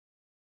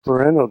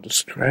Parental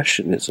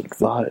discretion is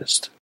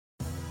advised.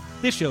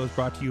 This show is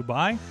brought to you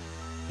by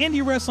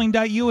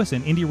IndieWrestling.us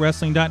and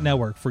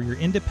IndieWrestling.network for your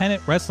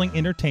independent wrestling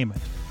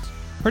entertainment.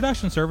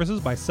 Production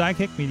services by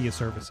Sidekick Media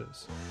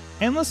Services.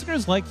 And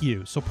listeners like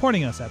you,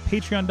 supporting us at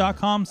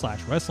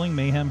patreon.com/Wrestling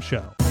Mayhem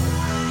Show.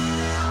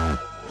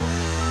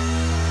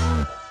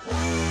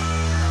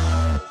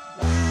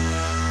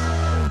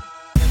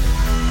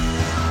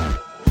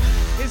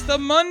 It's the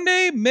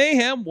Monday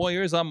Mayhem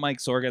Warriors. I'm Mike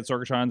Sorg at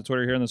Sorgatron on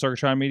Twitter here in the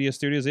Sorgatron Media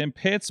Studios in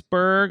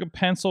Pittsburgh,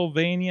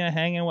 Pennsylvania,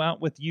 hanging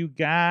out with you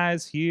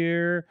guys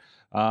here.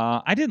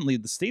 I didn't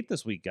leave the state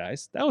this week,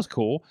 guys. That was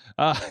cool.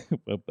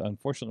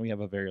 Unfortunately, we have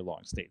a very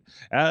long state.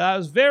 I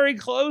was very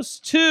close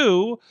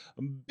to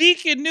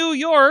Beacon, New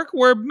York,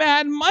 where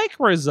Mad Mike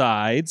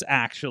resides,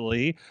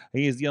 actually.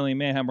 He is the only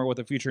Mayhemmer with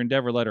a future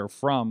endeavor letter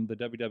from the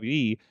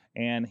WWE,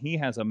 and he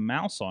has a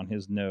mouse on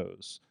his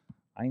nose.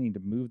 I need to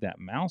move that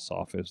mouse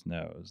off his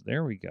nose.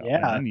 There we go.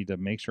 Yeah. I need to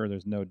make sure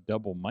there's no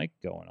double mic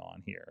going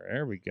on here.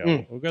 There we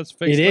go. We'll just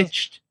fix It this.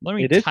 itched. Let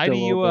me tidy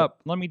you up.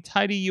 Let me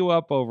tidy you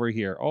up over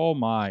here. Oh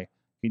my.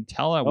 You can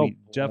tell that we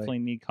definitely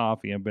need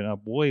coffee and been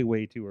up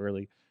way too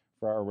early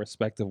for our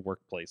respective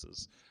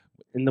workplaces.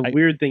 And the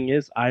weird thing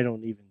is, I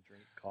don't even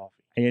drink coffee.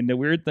 And the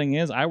weird thing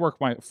is, I work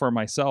for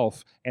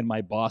myself, and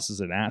my boss is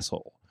an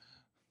asshole.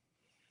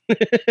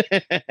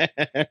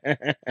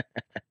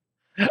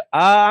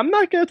 I'm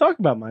not going to talk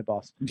about my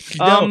boss.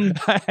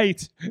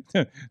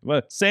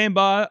 Well, same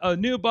boss, a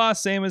new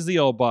boss, same as the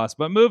old boss.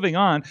 But moving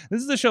on,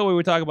 this is the show where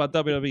we talk about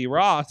WWE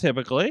Raw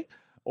typically,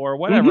 or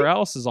whatever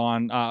else is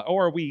on,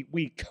 or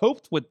we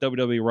coped with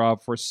WWE Raw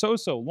for so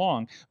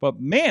long.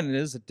 But man, it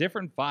is a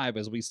different vibe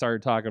as we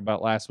started talking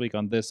about last week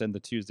on this and the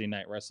Tuesday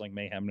Night Wrestling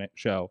Mayhem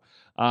show.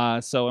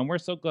 And we're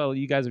so glad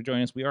you guys are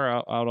joining us. We are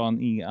out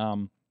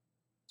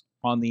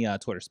on the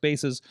Twitter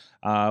Spaces.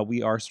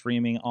 We are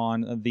streaming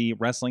on the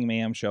Wrestling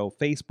Mayhem Show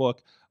Facebook.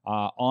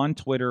 On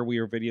Twitter, we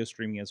are video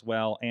streaming as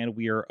well, and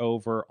we are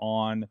over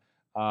on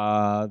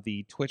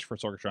the Twitch for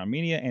Sorgatron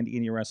Media and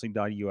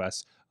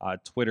IndieWrestling.us,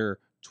 Twitter,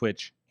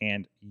 Twitch,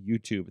 and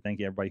YouTube. Thank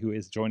you, everybody who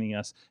is joining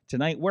us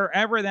tonight,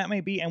 wherever that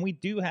may be. And we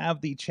do have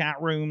the chat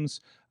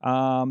rooms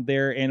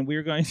there, and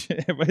we're going to,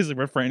 everybody's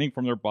refraining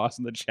from their boss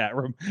in the chat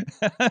room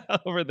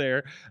over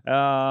there.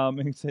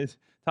 He says,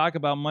 talk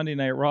about Monday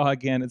Night Raw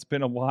again. It's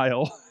been a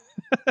while.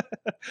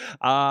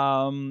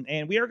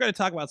 And we are going to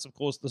talk about some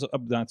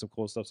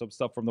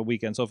stuff from the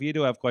weekend. So if you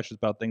do have questions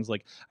about things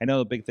like, I know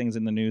the big things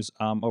in the news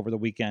over the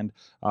weekend,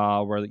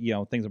 where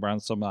things around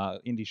some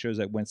indie shows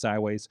that went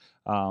sideways,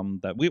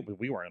 that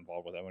we weren't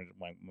involved with. That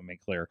I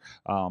make clear.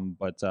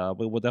 But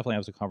we'll definitely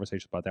have some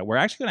conversations about that. We're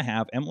actually going to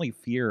have Emily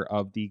Fear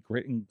of the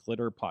Grit and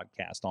Glitter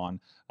podcast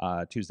on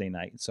Tuesday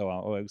night. So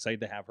I'm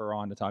excited to have her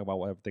on to talk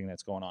about everything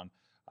that's going on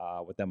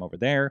with them over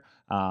there,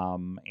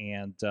 and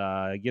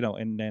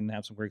then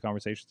have some great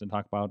conversations and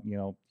talk about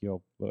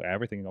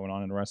everything going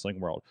on in the wrestling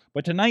world.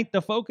 But tonight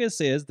the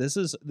focus is this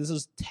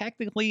is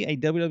technically a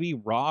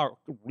WWE Raw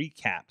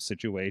recap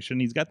situation.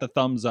 He's got the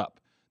thumbs up.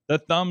 The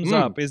thumbs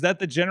up. Is that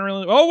the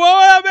general? Oh,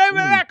 whoa,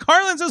 Matt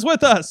Carlins is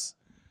with us.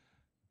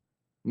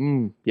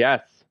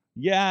 Yes.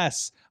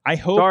 I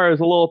hope. Sorry, I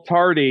was a little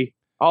tardy.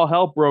 All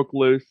hell broke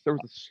loose. There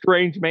was a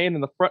strange man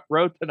in the front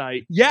row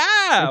tonight.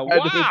 Yeah,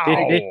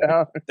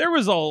 wow. There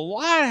was a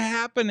lot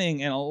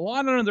happening and a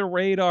lot under the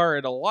radar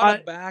and a lot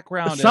of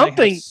background.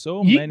 Something.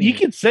 Many. You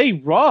could say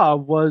Raw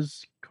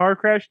was Car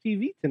Crash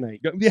TV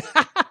tonight. Yeah.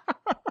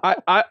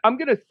 I'm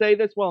going to say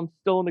this while I'm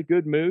still in a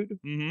good mood.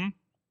 Mm-hmm.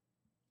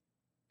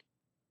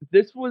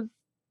 This was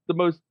the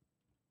most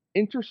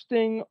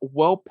interesting,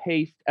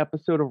 well-paced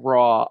episode of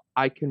Raw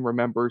I can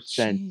remember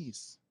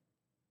since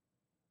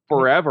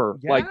forever.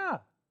 Yeah.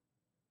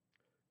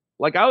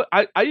 Like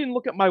I didn't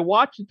look at my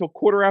watch until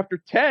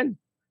 10:15,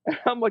 and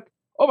I'm like,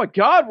 oh my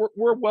God,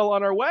 we're well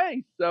on our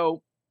way.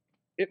 So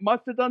it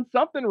must have done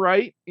something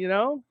right,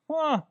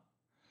 Huh.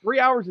 3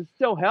 hours is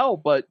still hell,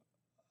 but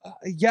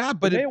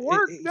but it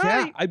worked.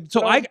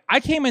 I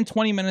came in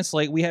 20 minutes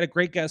late. We had a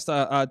great guest,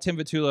 Tim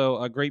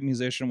Vitullo, a great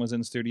musician, was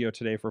in the studio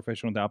today for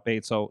Fishing Without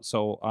Bait. So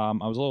I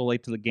was a little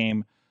late to the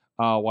game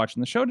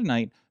watching the show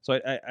tonight. So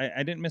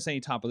I didn't miss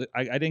any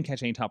I didn't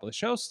catch any top of the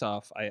show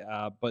stuff.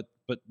 But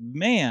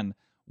man,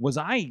 was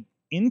I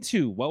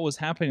into what was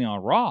happening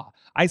on Raw.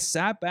 I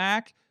sat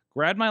back,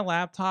 grabbed my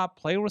laptop,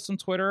 played with some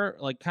Twitter,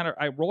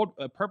 I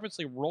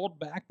purposely rolled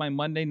back my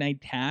Monday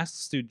night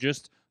tasks to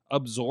just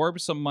absorb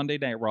some Monday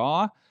Night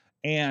Raw,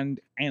 and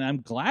I'm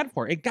glad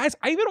for it. Guys,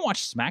 I even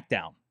watched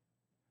SmackDown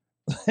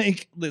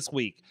this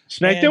week.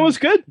 SmackDown was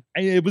good.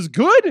 It was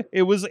good.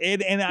 It was,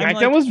 and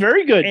SmackDown was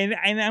very good.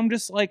 And I'm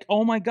just like,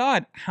 oh my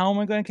God, how am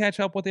I going to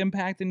catch up with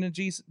Impact in the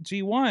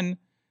G1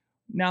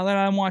 now that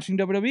I'm watching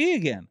WWE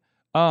again?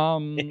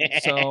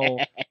 So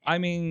I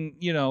mean,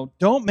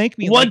 don't make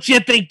me. Once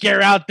you think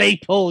you're out, they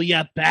pull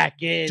you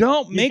back in.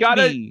 Don't make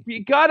me.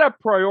 You gotta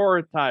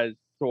prioritize,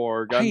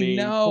 Sorg. I mean,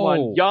 know. Come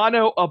on,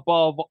 Yano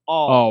above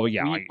all. Oh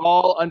yeah, we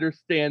all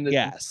understand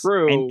this is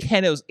true.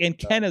 And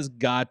Ken has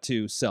got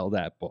to sell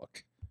that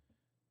book.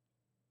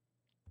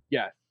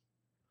 Yes.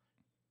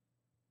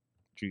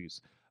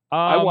 Jeez.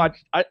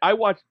 I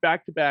watched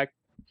back-to-back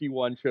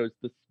T1 shows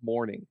this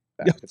morning.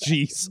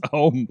 Jeez,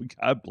 oh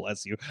God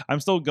bless you. I'm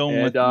still going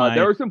And with my.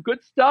 there was some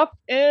good stuff,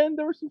 and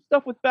there was some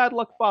stuff with Bad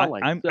Luck Fale.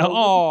 I'm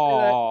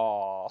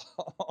So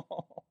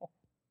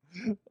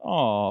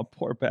oh,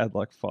 poor Bad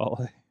Luck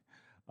Fale.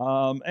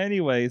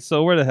 Anyway,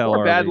 so where the hell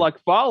poor are Bad we? Luck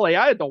Fale.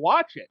 I had to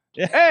watch it.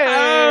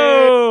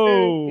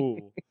 Oh,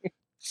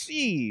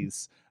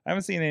 jeez. I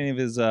haven't seen any of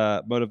his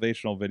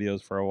motivational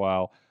videos for a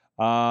while.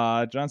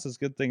 John says,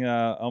 "Good thing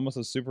almost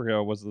a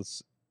superhero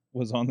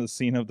was on the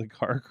scene of the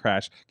car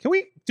crash." Do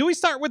we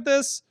start with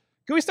this?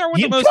 Can we start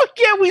with the most Fuck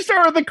yeah, we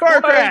start with the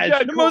car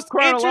crash. The most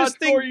chronological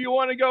interesting order you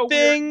want to go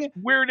thing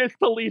weirdest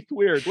to least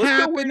weird.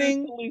 Let's go weirdest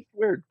happening? to least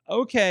weird.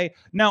 Okay.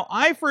 Now,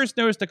 I first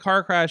noticed a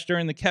car crash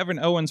during the Kevin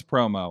Owens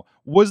promo.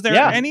 Was there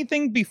Yeah.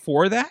 anything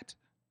before that?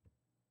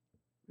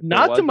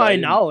 Not to my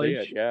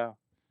knowledge. Yeah.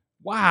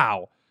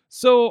 Wow.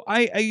 So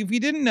if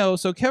you didn't know,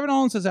 so Kevin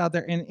Owens is out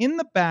there, and in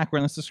the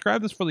background, let's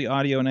describe this for the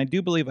audio, and I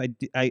do believe I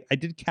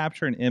did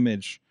capture an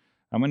image.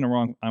 I'm in the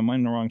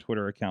wrong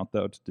Twitter account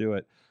though to do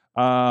it.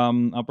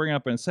 I'll bring it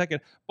up in a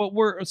second. But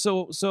we're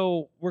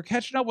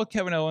catching up with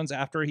Kevin Owens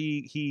after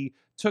he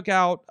took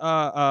out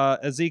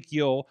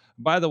Ezekiel.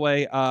 By the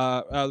way,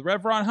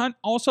 Rev Ron Hunt,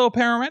 also a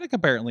paramedic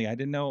apparently. I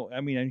didn't know. I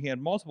mean, he had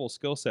multiple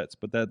skill sets,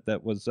 but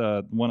that was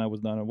one I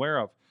was not aware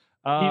of.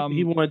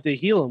 He wanted to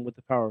heal him with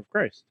the power of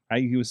Christ.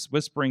 He was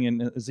whispering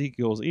in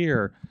Ezekiel's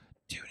ear,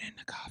 "Tune in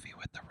to Coffee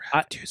with the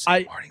Rev."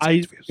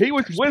 He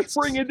was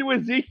whispering into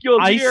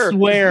Ezekiel's I ear.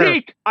 swear.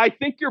 Zeke, I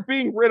think you're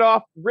being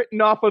written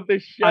off of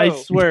this show. I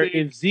swear, Zeke.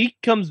 if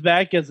Zeke comes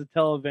back as a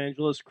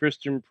televangelist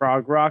Christian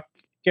prog rock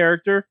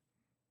character,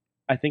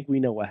 I think we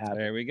know what happened.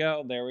 There we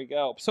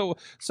go. So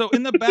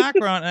in the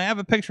background, and I have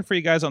a picture for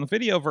you guys on the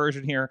video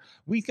version here.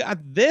 We got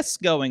this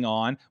going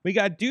on. We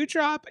got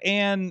Dewdrop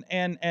and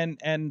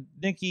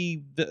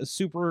Nikki, the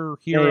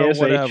superhero, ASH.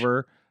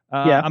 whatever.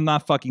 Yeah. I'm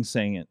not fucking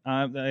saying it.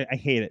 I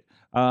hate it.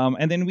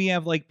 And then we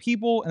have like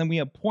people, and then we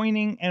have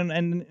pointing,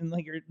 and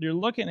like you're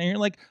looking, and you're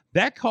like,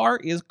 that car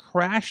is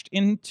crashed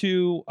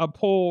into a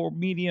pole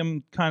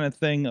medium kind of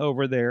thing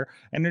over there,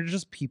 and there's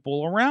just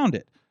people around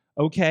it.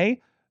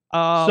 Okay.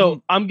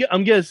 So I'm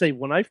gonna say,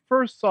 when I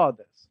first saw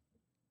this,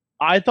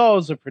 I thought it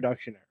was a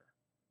production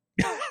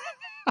error.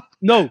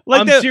 No,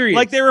 I'm serious.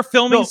 Like they were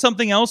filming No.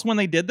 something else when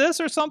they did this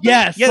or something.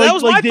 Yes, yeah, like, that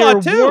was like my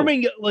thought too.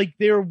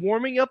 They were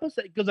warming up a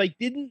set because I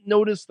didn't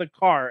notice the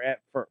car at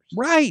first.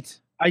 Right,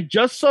 I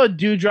just saw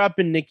Dewdrop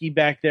and Nikki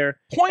back there.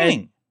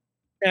 pointing.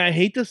 And I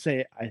hate to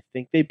say it, I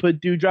think they put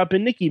Dewdrop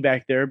and Nikki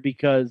back there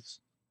because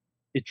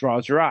it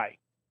draws your eye.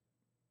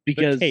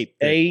 Because the cape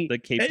did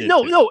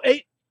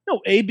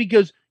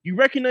because you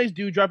recognize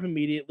Dewdrop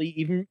immediately,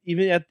 even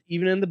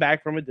in the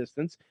back from a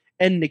distance,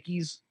 and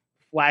Nikki's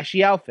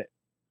flashy outfit.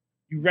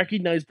 You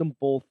recognize them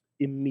both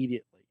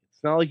immediately.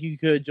 It's not like you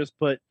could just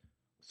put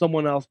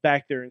someone else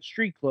back there in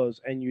street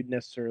clothes and you'd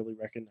necessarily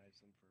recognize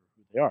them for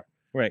who they are.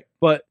 Right.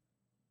 But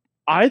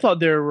I thought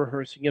they were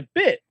rehearsing a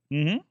bit.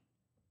 Mm-hmm.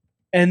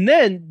 And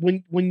then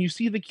when you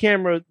see the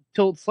camera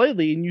tilt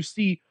slightly and you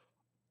see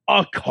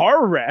a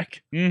car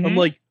wreck, Mm-hmm. I'm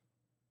like,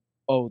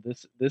 oh,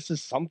 this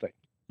is something.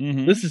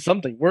 Mm-hmm. This is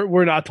something.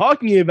 We're not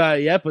talking about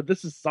it yet, but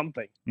this is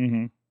something.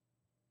 Mm-hmm.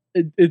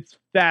 It's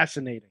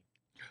fascinating.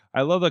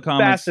 I love the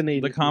comments.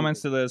 Fascinating. The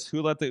comments to this: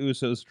 "Who let the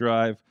Usos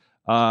drive?"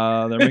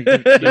 They're making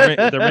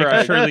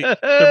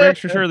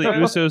sure the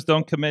Usos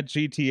don't commit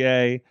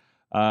GTA.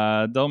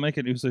 Don't make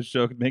an Usos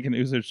joke. Make an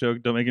Usos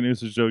joke. Don't make an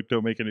Usos joke.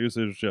 Don't make an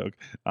Usos joke.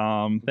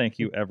 Thank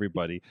you,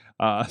 everybody.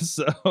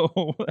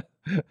 So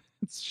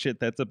shit,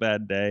 that's a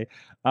bad day.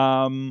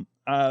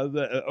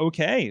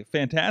 Okay,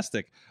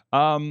 fantastic.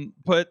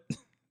 But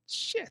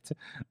shit.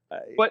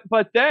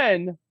 But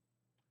then,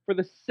 for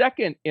the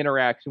second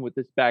interaction with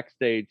this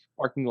backstage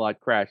parking lot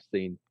crash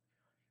scene,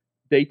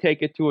 they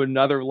take it to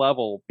another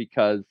level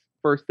because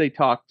first they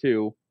talk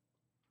to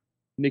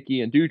Nikki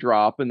and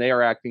Dewdrop, and they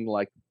are acting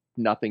like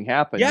nothing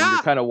happened. Yeah. And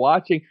you're kind of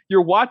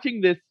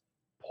watching this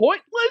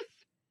pointless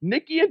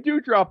Nikki and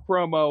Dewdrop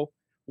promo,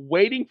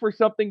 waiting for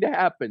something to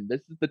happen. This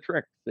is the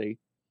trick, see?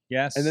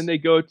 Yes. And then they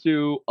go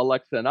to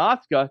Alexa and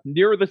Asuka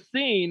near the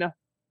scene,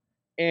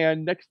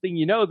 and next thing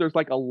you know, there's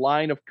like a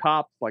line of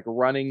cops like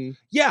running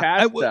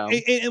past them.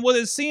 And what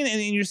it's seeing,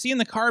 and you're seeing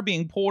the car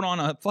being pulled on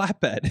a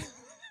flatbed.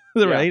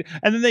 Right,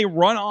 and then they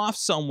run off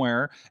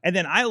somewhere, and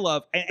then I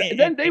love, and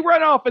then they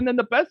run off, and then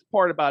the best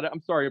part about it,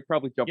 I'm sorry, I'm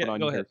probably jumping on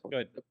go you ahead, here. go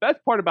ahead. The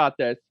best part about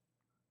this,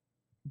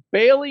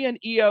 Bailey and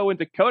Io and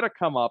Dakota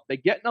come up, they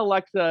get in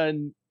Alexa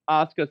and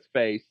Asuka's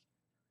face.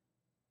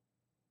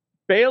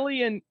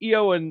 Bailey and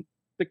Io and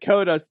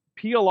Dakota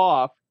peel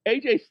off.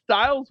 AJ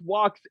Styles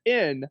walks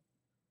in,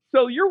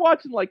 so you're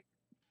watching like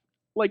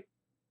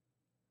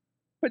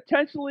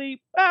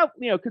potentially,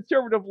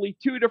 conservatively,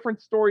 two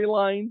different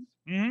storylines.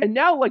 Mm-hmm. And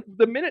now, like,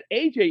 the minute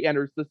AJ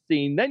enters the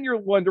scene, then you're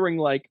wondering,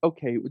 like,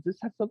 okay, would this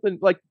have something,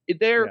 like,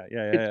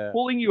 it's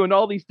pulling you in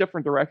all these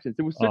different directions.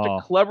 It was such a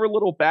clever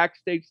little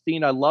backstage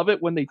scene. I love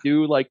it when they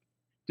do, like,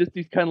 just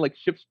these kind of, like,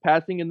 ships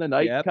passing in the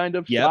night kind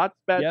of shots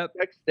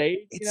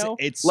backstage,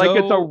 It's like, so...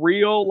 it's a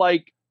real,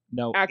 like,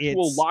 No,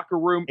 actual it's locker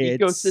room it's-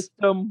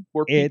 ecosystem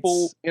where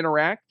people it's-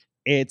 interact.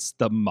 it's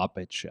the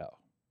Muppet Show.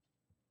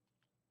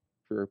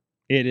 True.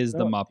 It is the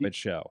No, Muppet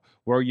Show,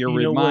 where you're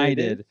you know what it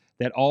reminded is?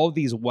 that all of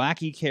these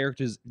wacky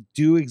characters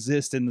do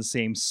exist in the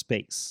same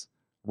space,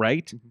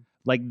 right? Mhm.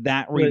 Like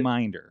that But-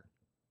 reminder.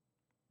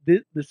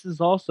 This is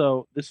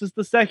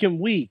the second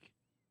week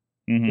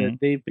Mm-hmm. that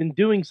they've been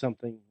doing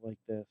something like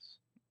this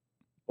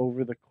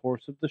over the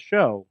course of the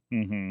show,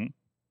 Mm-hmm.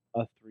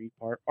 a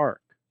 3-part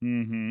arc.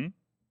 Mm-hmm.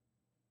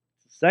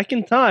 It's the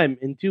second time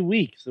in 2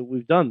 weeks that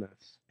we've done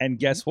this. And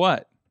guess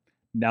what?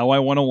 Now I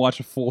want to watch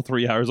a full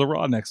 3 hours of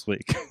Raw next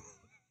week.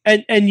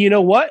 And you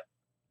know what?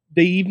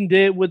 They even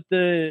did it with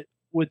the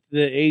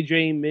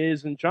AJ,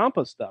 Miz, and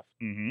Ciampa stuff.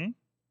 Mm-hmm.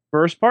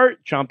 First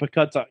part, Ciampa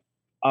cuts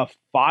a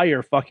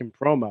fire fucking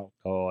promo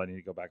Oh, I need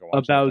to go back and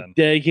watch about that then.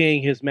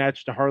 dedicating his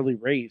match to Harley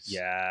Race.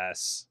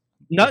 Yes.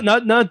 Not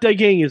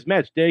dedicating his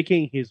match,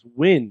 dedicating his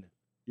win.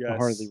 Yes.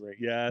 Harley Race.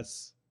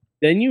 Yes.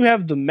 Then you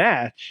have the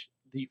match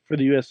for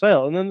the US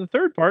title, and then the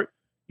third part,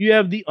 you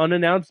have the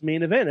unannounced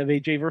main event of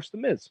AJ versus The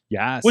Miz.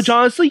 Yes. Which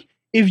honestly,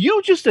 if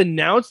you just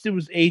announced it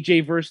was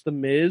AJ versus The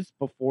Miz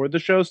before the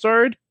show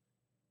started,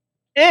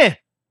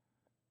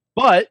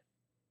 but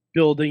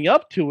building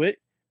up to it,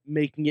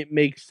 making it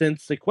make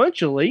sense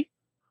sequentially,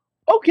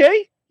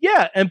 okay,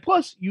 yeah. And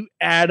plus, you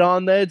add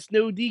on that it's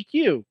no DQ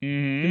to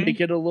Mhm.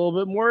 make it a little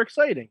bit more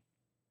exciting.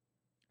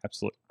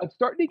 Absolutely. I'm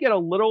starting to get a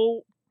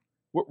little.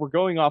 We're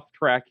going off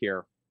track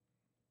here.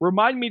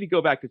 Remind me to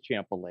go back to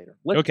Ciampa later.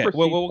 Let's Okay, proceed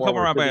we'll come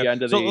forward around to back. the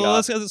end of So the.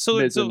 Miz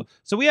and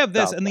so we have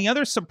this, South and the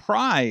other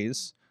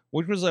surprise,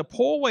 which was a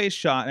pull-away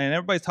shot, and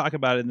everybody's talking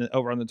about it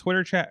over on the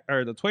Twitter chat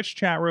or the Twitch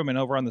chat room, and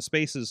over on the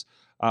Spaces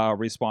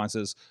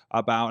responses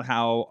about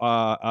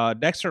how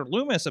Dexter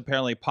Loomis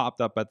apparently popped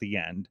up at the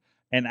end,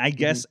 and I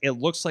guess it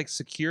looks like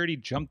security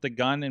jumped the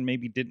gun and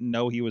maybe didn't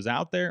know he was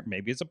out there.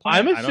 Maybe it's a plan.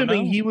 I'm I don't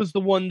assuming know. he was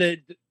the one that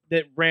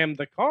rammed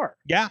the car.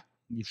 Yeah,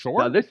 you sure?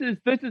 Now, this is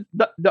the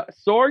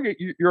Sorg.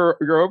 You're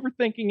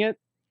overthinking it.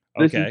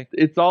 This Okay. is,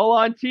 it's all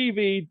on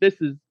TV. This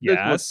was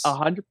Yes.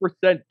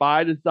 100%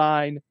 by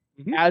design,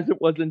 Mhm. as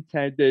it was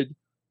intended.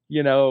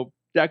 You know,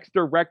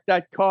 Dexter wrecked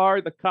that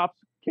car. The cops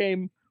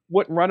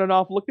went running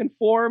off looking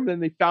for him,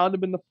 and they found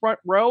him in the front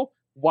row.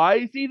 Why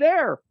is he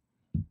there?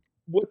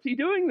 What's he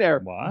doing there?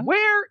 What?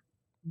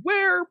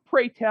 Where,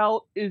 pray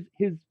tell, is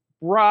his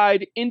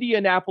bride,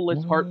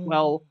 Indianapolis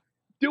Hartwell?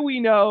 Do we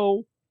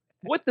know?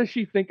 What does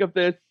she think of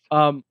this?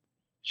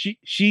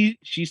 She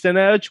sent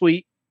out a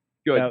tweet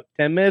Good. about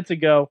 10 minutes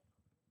ago,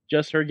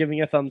 just her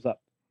giving a thumbs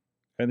up.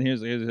 And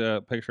here's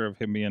a picture of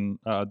him being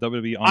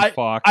WWE on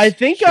Fox. I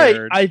think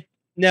shared. I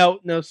now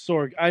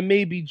Sorg, I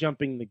may be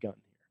jumping the gun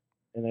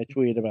here, and I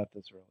tweeted about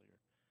this earlier.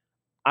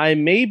 I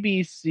may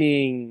be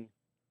seeing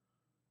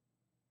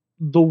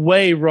the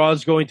way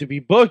Raw's going to be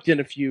booked in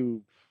a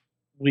few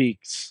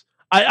weeks.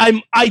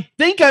 I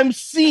think I'm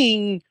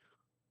seeing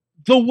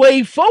the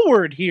way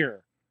forward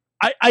here.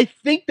 I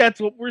think that's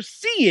what we're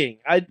seeing.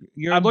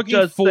 You're I'm looking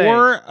just for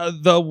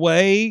the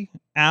way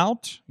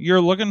out.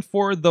 You're looking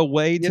for the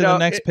way to the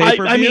next pay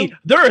per view. I mean,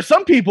 there are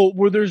some people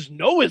where there's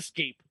no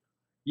escape.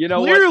 You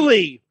know what?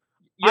 Clearly,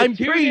 You I'm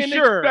tune pretty in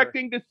sure.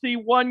 expecting to see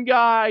one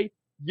guy.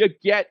 You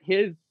get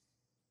his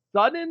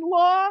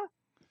son-in-law.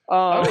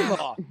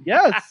 Son-in-law,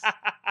 yes.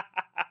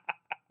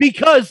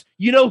 Because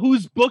you know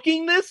who's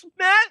booking this,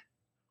 Matt?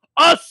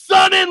 A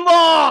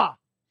son-in-law.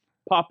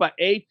 Papa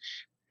H.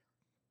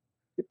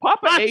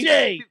 Papa H.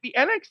 Pache. The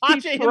NXT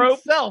Pache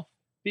tropes. himself,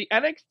 The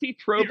NXT the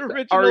tropes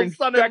are original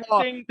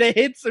son-in-law infecting. that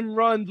hits and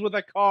runs with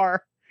a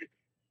car.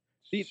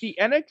 The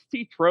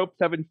NXT tropes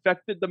have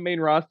infected the main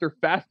roster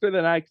faster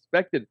than I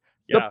expected.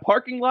 Yeah. The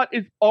parking lot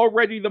is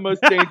already the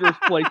most dangerous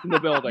place in the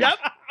building.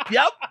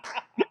 Yep.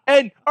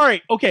 And all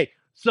right, okay.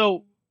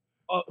 So,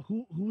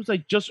 who was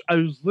I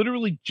was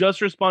literally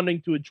just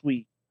responding to a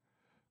tweet.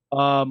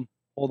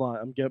 Hold on,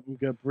 I'm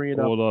gonna bring it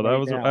up. Hold on,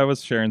 right now. I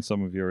was sharing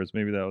some of yours.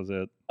 Maybe that was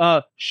it.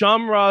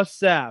 Shamra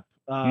Sapp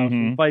Mhm.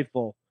 from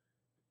Fightful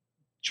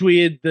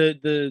tweeted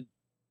the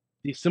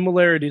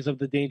similarities of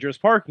the dangerous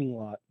parking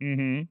lot.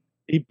 Mm-hmm.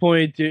 He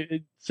pointed to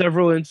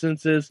several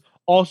instances.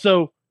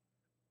 Also,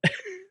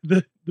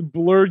 the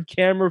blurred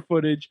camera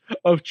footage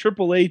of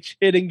Triple H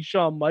hitting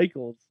Shawn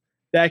Michaels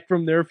back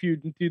from their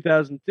feud in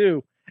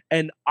 2002.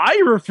 And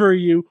I refer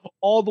you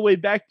all the way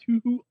back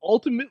to who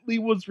ultimately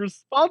was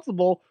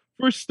responsible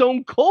for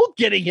Stone Cold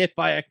getting hit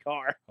by a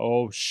car.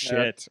 Oh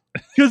shit!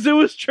 Because it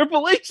was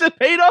Triple H that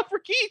paid off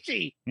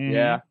Rikishi. Mhm.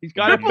 Yeah, he's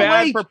got it Triple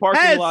bad H for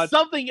parking has lots.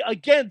 something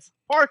against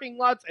parking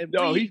lots, and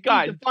No, we he's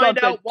got need to find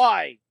something. out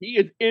why. He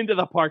is into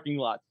the parking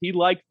lots. He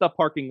likes the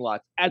parking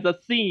lots as a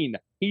scene.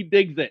 He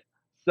digs it.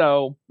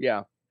 So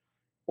yeah,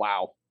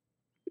 wow.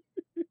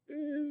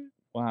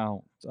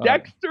 Wow.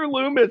 Dexter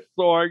Loomis,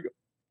 Sorg.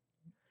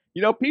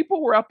 You know,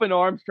 people were up in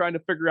arms trying to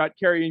figure out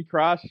Karrion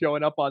Kross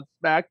showing up on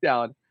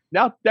SmackDown.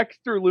 Now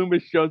Dexter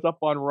Loomis shows up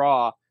on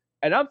Raw,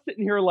 and I'm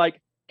sitting here like,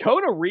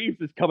 Kona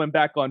Reeves is coming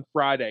back on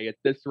Friday at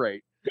this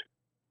rate.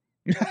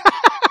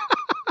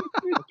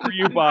 For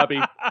you, Bobby.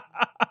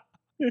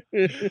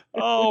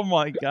 Oh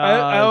my god!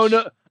 I don't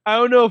know. I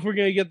don't know if we're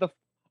gonna get the.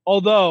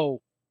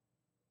 Although,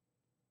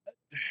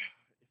 if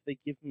they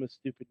give him a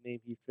stupid name,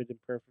 he fit in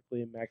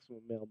perfectly in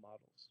Maximum Male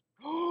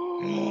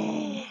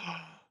Models.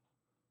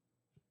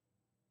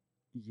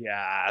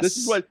 Yes. This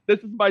is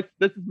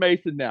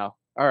Mason now.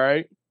 All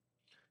right.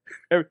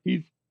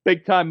 He's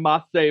big time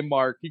Massey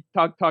Mark. He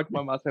talk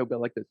about Massey a bit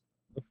like this.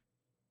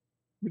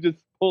 We just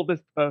pull this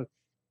post.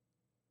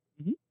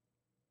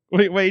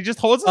 Wait, he just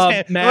holds his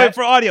hand. Matt- Wait,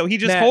 for audio, he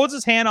just Matt- holds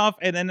his hand off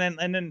and then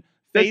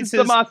This faces.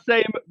 is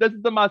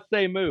the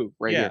Massey move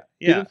right here.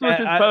 He Yeah, just switched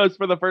his I- pose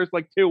for the first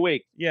like 2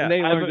 weeks. yeah. And then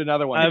he I have learned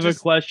another one. I have just-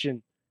 a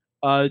question.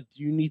 Do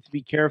you need to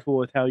be careful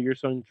with how your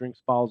son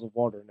drinks bottles of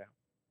water now?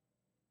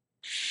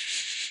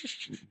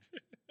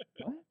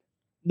 What?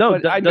 No,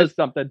 But I missed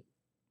something.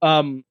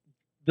 the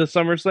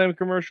SummerSlam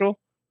commercial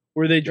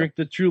where they drink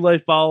the True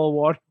Life bottle of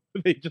water.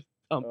 They just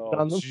dump it Oh,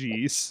 on them.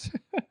 jeez.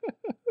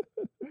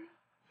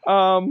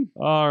 Um,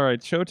 All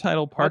right, show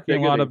title: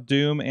 Parking Lot diggity. of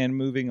Doom, and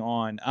moving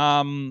on.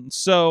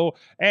 So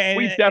and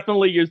we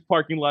definitely used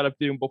Parking Lot of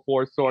Doom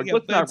before, Sorg. yeah,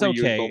 Let's not it's reuse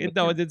okay. old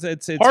No, material.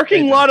 it's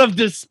Parking it's- Lot of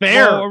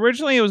Despair. Well,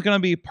 originally it was going to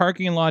be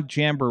Parking Lot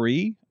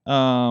Jamboree.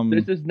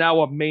 This is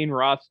now a main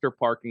roster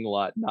parking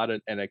lot, not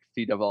an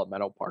NXT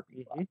developmental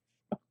parking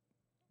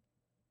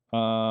lot.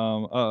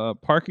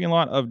 Parking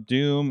Lot of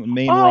Doom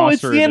main Oh,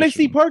 roster. it's the NXT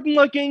edition. parking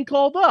lot getting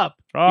called up.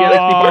 Yeah,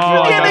 that's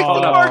Where's the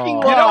NXT Oh. parking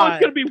You know lot?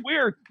 what's gonna be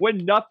weird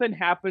when nothing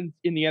happens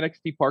in the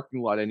NXT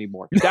parking lot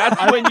anymore.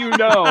 That's when you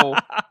know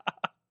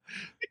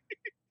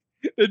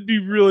That'd be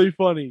really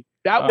funny.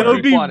 that That would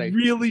would be be funny.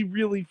 really,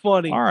 really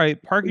funny. All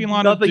right, Parking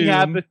Lot of Nothing Doom.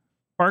 happened.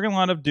 Parking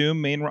Lot of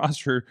Doom main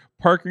roster.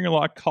 Parking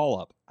Lot call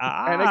up.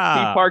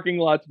 NXT parking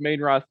lot's main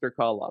roster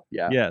call up.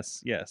 Yeah.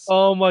 Yes.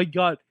 Oh my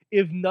god.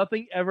 If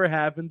nothing ever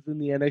happens in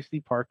the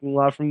NXT parking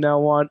lot from now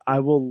on, I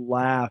will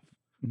laugh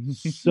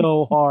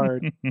so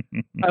hard.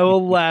 I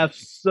will laugh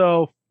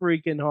so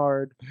freaking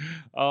hard.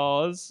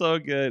 Oh, it's so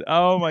good.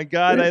 Oh my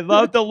god, I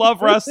love to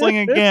love wrestling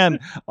again.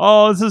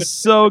 Oh, this is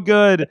so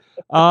good.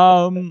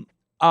 Yeah,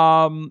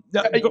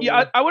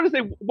 I want to say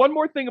one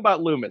more thing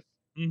about Loomis.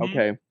 mhm.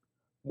 Okay.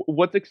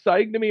 What's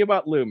exciting to me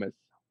about Loomis,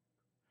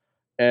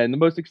 and the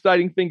most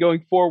exciting thing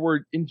going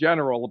forward in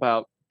general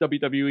about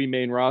WWE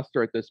main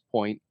roster at this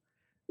point,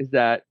 is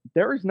that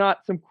there is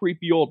not some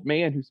creepy old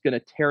man who's going to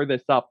tear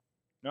this up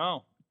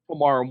No.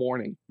 tomorrow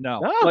morning. No.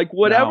 No. Like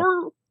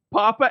whatever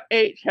Papa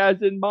H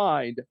has in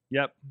mind,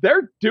 Yep.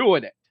 they're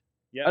doing it.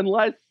 Yep.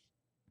 Unless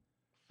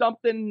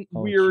something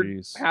Oh, weird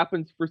jeez.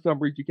 happens for some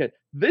reason.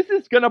 This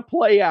is going to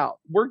play out.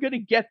 We're going to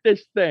get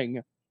this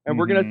thing, and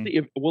we're going Mhm. to see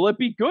if will it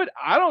be good.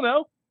 I don't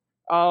know.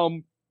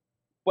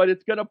 But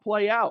it's going to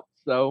play out.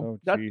 So Oh,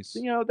 that's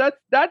jeez.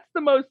 that's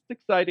the most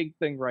exciting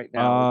thing right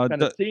now.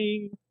 Kind of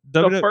seeing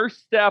the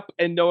first step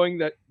and knowing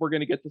that we're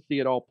going to get to see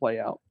it all play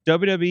out.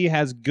 WWE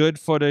has good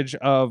footage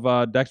of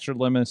Dexter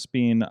Lumis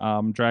being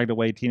dragged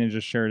away. Tina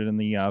just shared it in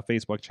the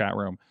Facebook chat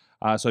room.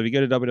 So if you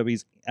go to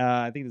WWE's,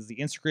 I think it's the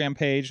Instagram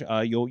page,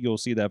 you'll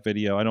see that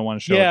video. I don't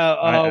want to show.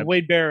 Yeah,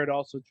 Wade Barrett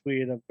also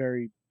tweeted a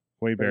very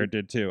Wade Barrett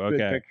did too. good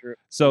Okay, picture.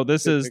 so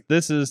this good is picture.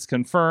 this is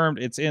confirmed.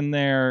 It's in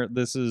there.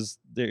 This is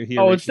here. It's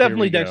here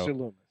definitely we go. Dexter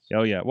Lumis.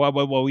 Oh yeah.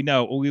 Well, we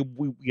know. We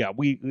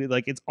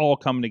like it's all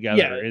coming together.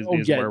 Yeah,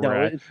 is yeah, where no, we're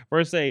at.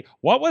 First, say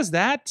what was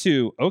that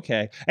to?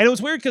 Okay, and it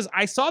was weird because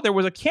I saw there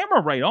was a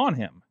camera right on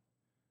him,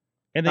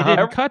 and they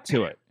didn't cut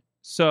to it.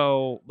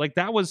 So like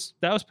that was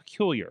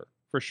peculiar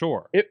for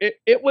sure.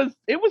 It was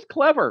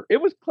clever. It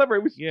was clever.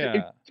 It was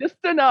Yeah. just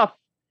enough,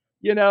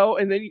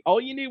 and then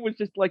all you need was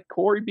just like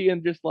Corey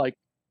being just like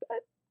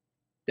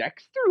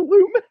Dexter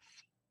Lumis.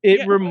 It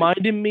Yeah,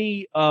 reminded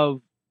me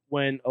of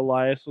when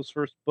Elias was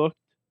first booked,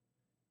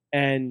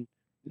 and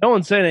no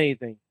one said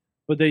anything,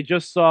 but they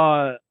just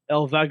saw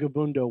El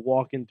Vagabundo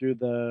walking through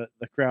the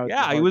crowd.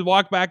 Yeah, he would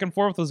walk back and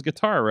forth with his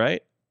guitar,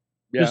 right?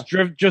 Yeah.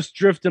 just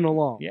drifting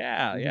along.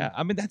 Yeah, Mhm. yeah.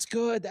 I mean, that's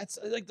good. That's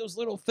like those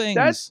little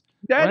things.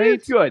 That is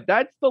Right? good.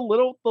 That's the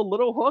little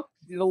hooks,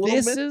 the little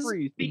This is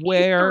mysteries, the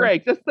where- Easter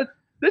eggs.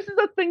 This is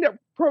a thing that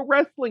pro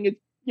wrestling is,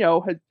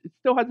 it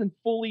still hasn't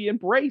fully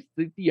embraced.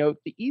 The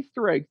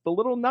Easter eggs, the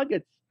little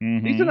nuggets.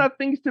 These are Mhm. not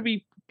things to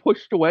be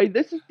pushed away.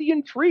 This is the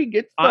intrigue.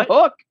 It's the I-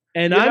 hook.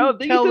 And These I'm are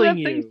telling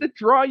the you, things that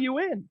draw you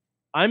in.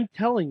 I'm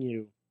telling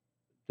you,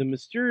 the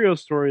Mysterio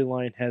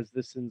storyline has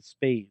this in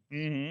spades.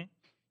 Mhm.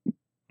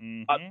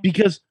 Mhm.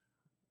 Because,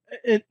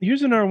 and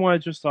here's another one I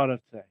just thought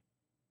of today.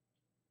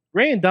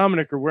 Ray and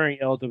Dominic are wearing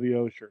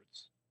LWO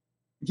shirts.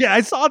 Yeah, I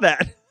saw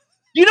that.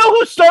 You know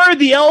who started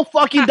the L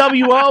fucking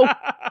WO?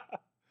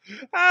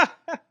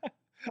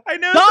 I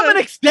know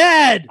Dominic's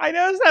dad. I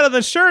noticed that on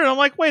the shirt, and I'm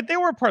like, wait, they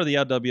were part of the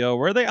LWO,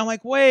 were they? I'm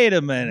like, wait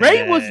a minute.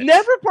 Ray was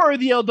never part of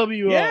the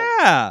LWO.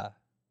 Yeah,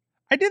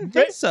 I didn't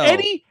think so.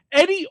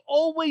 Eddie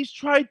always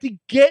tried to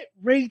get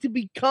Ray to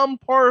become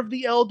part of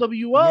the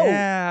LWO,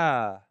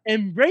 Yeah.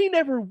 and Ray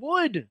never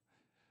would.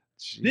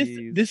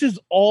 Jeez. This is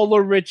all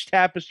a rich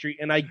tapestry,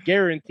 and I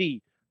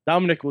guarantee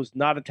Dominic was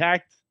not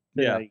attacked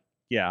today.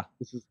 Yeah.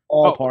 This is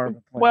all part of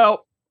the plan.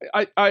 Well,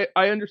 I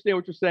understand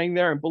what you're saying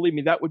there, and believe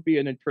me, that would be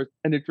an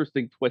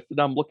interesting twist, and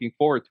I'm looking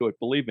forward to it.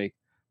 Believe me,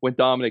 when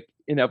Dominic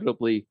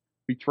inevitably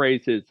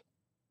betrays his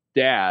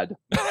dad.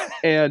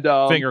 And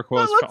Finger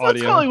Well, quotes let's for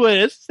audio. call it what it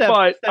is.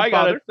 but I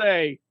gotta Stepfather.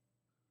 say,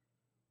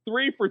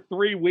 3 for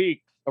 3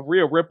 weeks of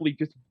Rhea Ripley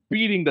just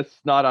beating the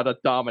snot out of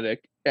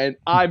Dominic, and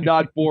I'm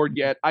not bored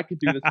yet. I could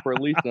do this for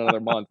at least another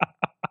month.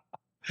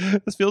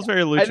 This feels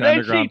very Lucha And then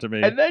Underground to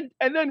me.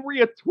 and then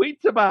Rhea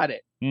tweets about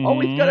it.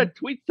 Always Mhm. gotta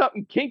tweet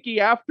something kinky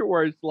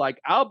afterwards,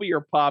 like "I'll be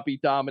your poppy,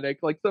 Dominic,"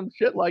 like some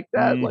shit like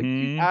that. Like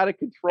she's Mhm. out of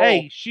control.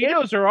 Hey, she It's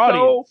knows her so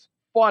audience.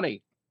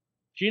 funny.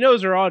 She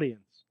knows her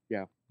audience.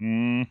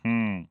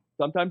 Mhm.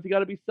 Sometimes you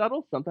gotta be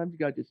subtle. Sometimes you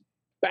gotta just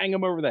bang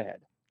them over the head.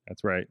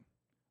 That's right.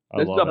 I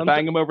This is love a it.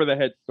 bang them over the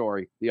head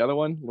story. The other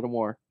one, a little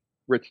more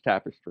rich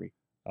tapestry.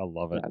 I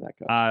love it. Yeah, that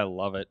goes. I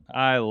love it.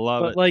 I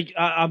love But it. like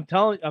I'm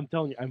telling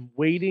you, I'm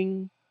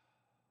waiting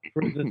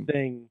for the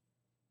thing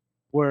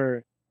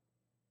where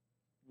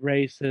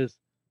Ray says,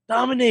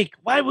 "Dominic,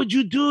 why would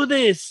you do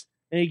this?"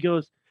 And he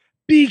goes,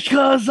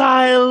 "Because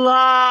I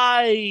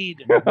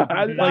lied."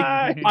 I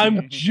lied.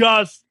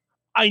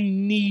 I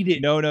need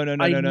it. No, no, no,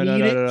 no, I no, no, no, need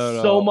no, it no,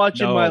 no, so no. much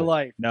in my No.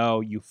 life.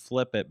 No, you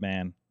flip it,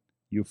 man.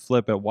 You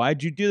flip it.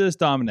 Why'd you do this,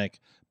 Dominic?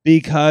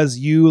 Because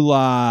you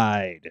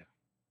lied.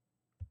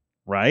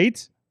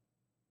 Right?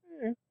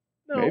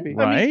 No, Maybe. I mean,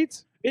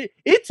 Right?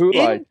 it's Who in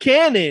lied?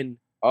 canon.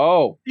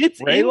 Oh,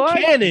 It's Ray in lied?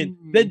 canon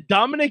Hmm. that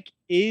Dominic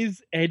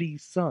is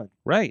Eddie's son.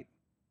 Right.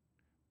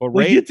 But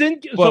Like Ray it's in.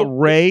 but So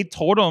Ray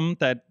told him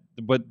that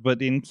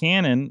but in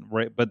canon,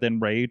 but then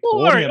Ray well,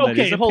 told all right, him that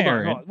okay, he's a hold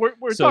parent. on.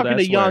 We're so talking to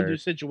that's Yondu's where-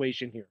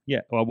 situation here.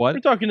 Yeah. Well, what? We're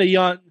talking to You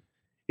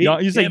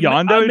say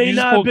Yondo? I Did may you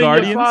just not pull have been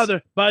Guardians? your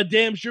father, but I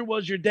damn sure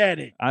was your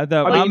daddy. I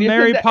thought I mean, I'm isn't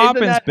Mary that-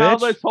 Poppins, isn't that how bitch.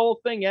 this whole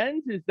thing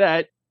ends? Is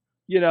that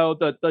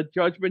the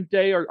Judgment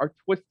Day are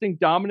twisting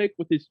Dominic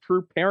with his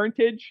true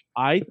parentage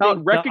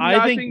without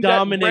recognizing that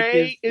Dominic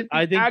Ray is the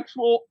I think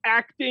actual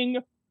acting,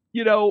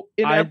 in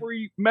I-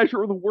 every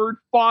measure of the word,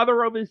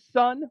 father of his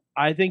son.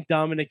 I think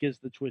Dominic is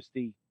the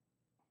twisty.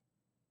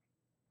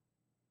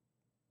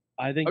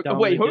 I think Wait,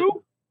 Dominic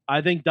who?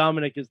 I think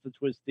Dominic is the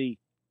twisty.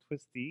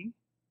 Twisty.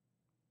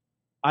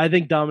 I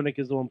think Dominic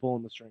is the one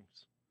pulling the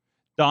strings.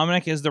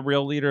 Dominic is the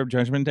real leader of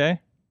Judgment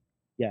Day?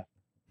 Yeah.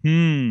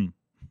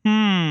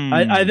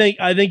 I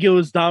I think it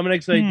was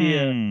Dominic's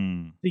idea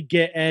Hmm. to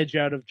get Edge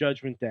out of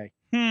Judgment Day.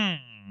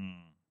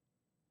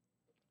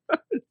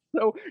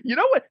 So you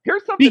know what?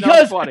 Here's something else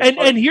Because funny.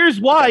 and here's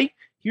why.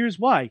 Here's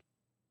why.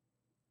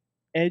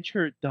 Edge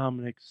hurt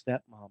Dominic's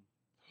stepmom.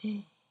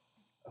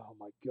 oh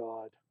my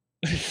god.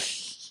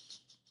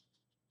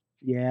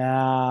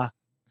 Yeah.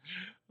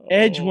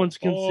 Edge once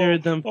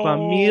considered them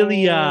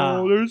familia.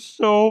 Oh, there's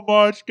so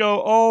much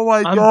go. Oh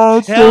my I'm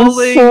gosh, telling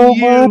there's so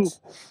you, much. this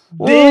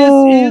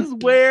Oh, is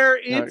where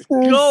it's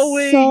there's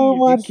going. so You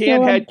much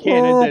can't to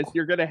headcanon unpack. this.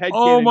 You're gonna headcanon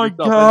Oh my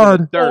yourself God.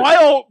 into the Oh, dirt.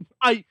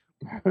 I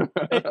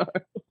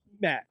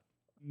don't.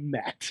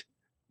 Matt.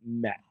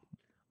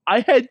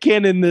 I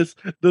headcanon this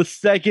the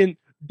second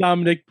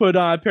Dominic put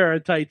on a pair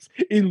of tights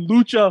in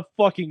Lucha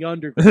fucking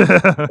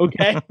Underground.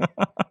 Okay?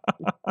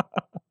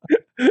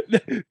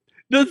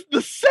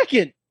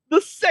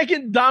 the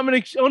second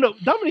Dominic. Oh no,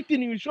 Dominic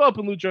didn't even show up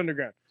in Lucha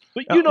Underground.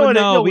 But you know what?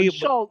 no, When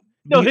Shaw.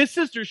 No, his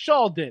sister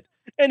Shaw did.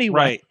 Anyway,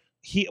 Right.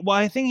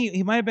 I think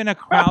he might have been a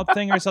crowd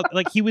thing or something.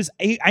 Like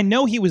I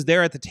know he was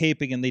there at the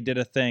taping and they did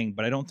a thing,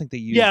 but I don't think they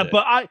used yeah, it.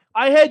 but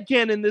I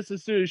headcanon this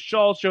as soon as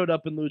Shaw showed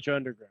up in Lucha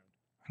Underground.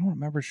 I don't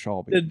remember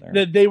Shaw being That,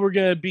 there. that they were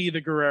gonna be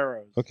the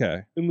Guerreros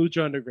Okay. in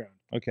Lucha Underground.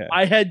 Okay.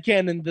 I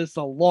headcanoned this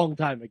a long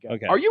time ago.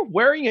 Okay. Are you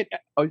wearing it?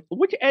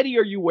 Which Eddie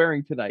are you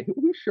wearing tonight?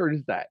 Whose shirt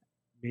is that?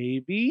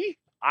 Maybe.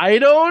 I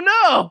don't know.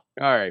 All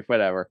right,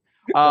 whatever.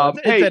 It's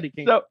Hey, Eddie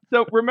King.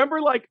 so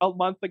remember like a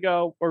month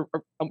ago, or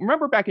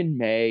remember back in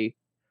May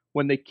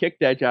when they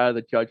kicked Edge out of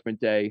the Judgment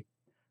Day,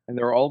 and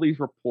there were all these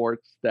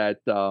reports that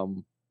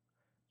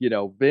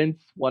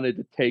Vince wanted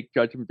to take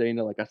Judgment Day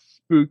into like a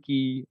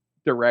spooky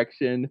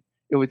direction.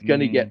 It was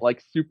gonna get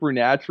like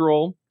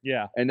supernatural,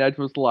 Yeah. and Edge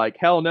was like,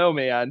 "Hell no,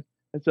 man!"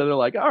 And so they're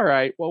like, "All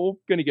right, well, we're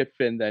gonna get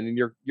Finn then, and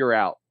you're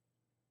out."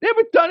 They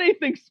haven't done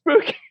anything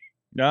spooky.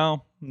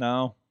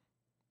 No.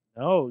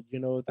 No, you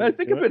know what I they're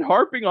think I've doing? been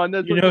harping on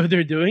this. You know what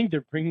they're doing?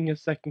 They're bringing a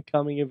second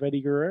coming of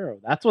Eddie Guerrero.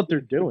 That's what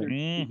they're doing.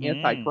 Mhm.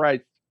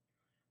 Antichrist.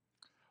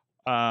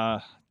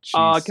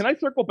 Jeez. Can I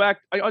circle back?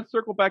 I'll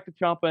circle back to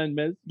Ciampa and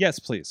Miz. Yes,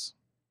 please.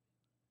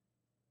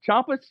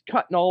 Ciampa's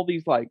cutting all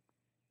these like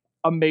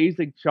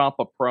amazing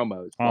Ciampa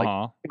promos. Like,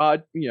 Uh-huh.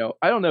 God,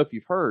 I don't know if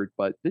you've heard,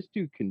 but this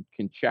dude can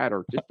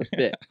chatter just a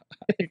bit.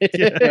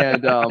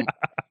 And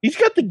He's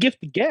got the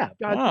gift of gab.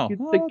 God, Wow. the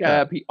Okay.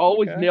 gab. He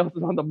always Okay. nails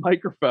it on the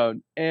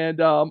microphone. And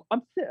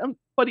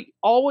but he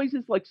always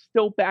is like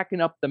still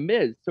backing up the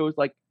Miz. So it's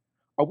like,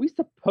 are we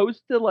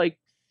supposed to like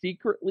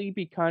secretly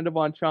be kind of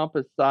on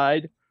Ciampa's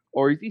side,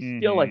 or is he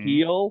still a Mhm.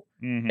 heel?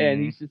 Mhm.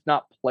 And he's just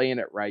not playing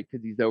it right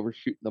because he's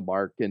overshooting the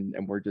mark, and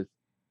we're just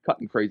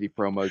cutting crazy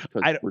promos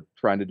I because we're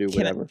trying to do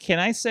whatever. Can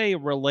I say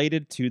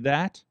related to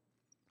that?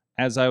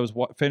 As I was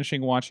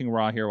finishing watching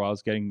Raw here while I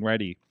was getting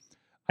ready,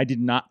 I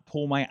did not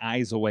pull my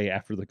eyes away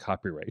after the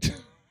copyright.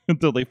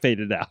 until they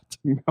faded out.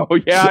 Oh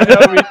yeah, I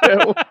know, me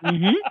too.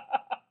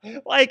 Mm-hmm.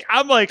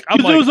 I'm like,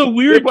 There was a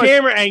weird but-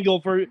 camera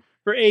angle for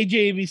AJ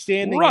to be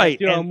standing right.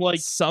 There. And I'm like,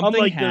 something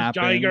does happened.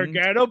 Johnny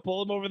Gargano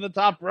pull him over the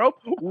top rope?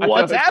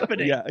 What's know.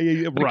 happening? Yeah,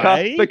 The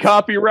right. the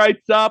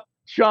copyright's up.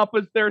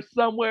 Ciampa's there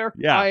somewhere.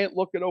 Yeah. I ain't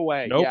looking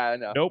away. Nope. Yeah, I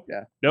know. Nope.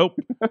 Yeah.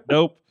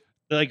 Nope.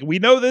 Like, we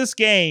know this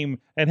game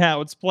and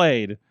how it's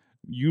played.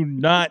 You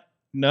not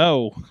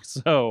know.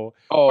 So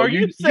Oh, Are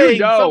you saying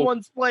know.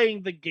 someone's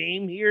playing the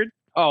game here?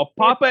 Oh,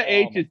 Papa Oh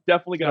H my is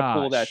definitely going to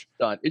pull that gosh.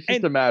 stunt. It's just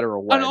And- a matter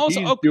of when. and also,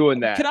 He's okay, doing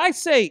that. Can I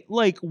say,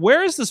 like,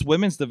 where has this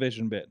women's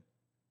division been?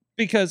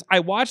 Because I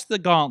watched the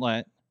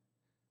Gauntlet,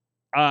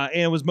 and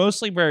it was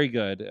mostly very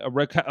good.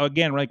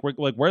 Again, like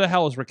where the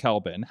hell has Raquel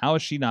been? How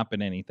has she not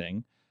been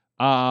anything?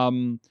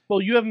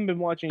 Well, you haven't been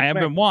watching. I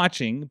haven't been SmackDown.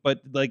 watching,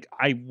 but like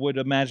I would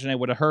imagine I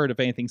would have heard if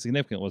anything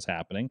significant was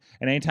happening.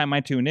 And anytime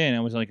I tuned in, I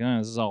was like, oh,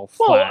 this is all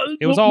flat.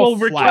 It was all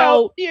flat.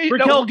 Raquel, Yeah, you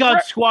know, Raquel got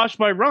Ra- squashed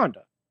by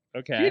Ronda. She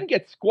Okay. didn't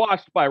get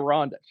squashed by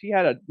Ronda. She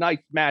had a nice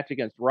match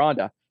against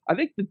Ronda. I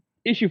think the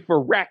issue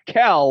for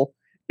Raquel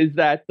is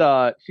that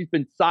she's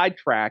been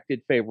sidetracked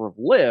in favor of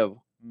Liv,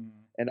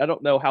 and I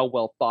don't know how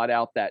well thought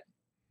out that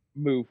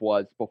move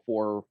was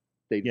before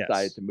they Yes.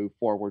 decided to move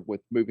forward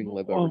with moving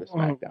Liv over to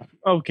SmackDown.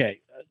 Okay,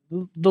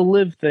 the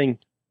Liv thing.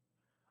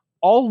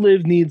 All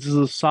Liv needs is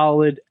a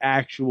solid,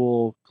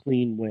 actual,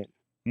 clean win.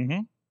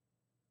 Mm-hmm.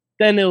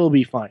 Then it'll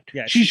be fine.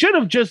 Yeah, she should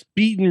have just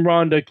beaten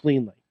Ronda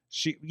cleanly.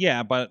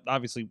 But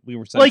obviously we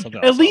were saying Like, something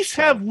at else. least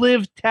have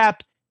Liv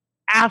tap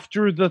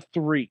after the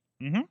 3.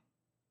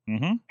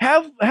 Mm-hmm.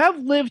 Have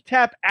Liv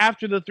tap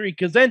after the 3,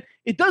 because then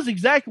it does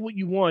exactly what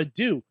you want to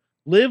do.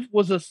 Liv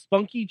was a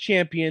spunky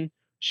champion.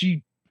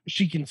 She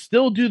can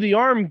still do the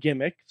arm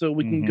gimmick, so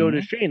we can go to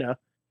Shayna,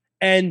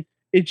 and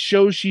it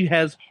shows she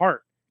has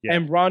heart. Yeah.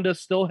 And Ronda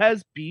still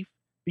has beef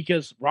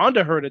because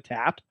Ronda heard a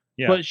tap,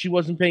 Yeah. but she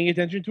wasn't paying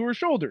attention to her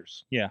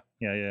shoulders. Yeah.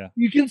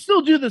 You can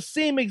still do the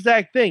same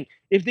exact thing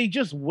if they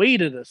just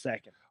waited a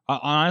second.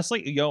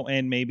 Honestly,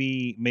 and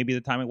maybe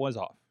the timing was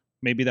off.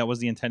 Maybe that was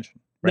the intention.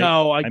 Right?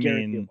 No, I I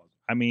guarantee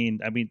mean,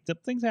 it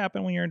wasn't. things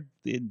happen when you're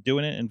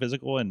doing it in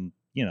physical, and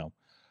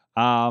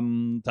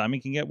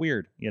timing can get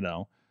weird.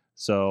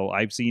 So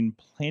I've seen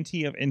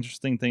plenty of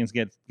interesting things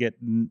get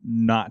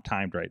not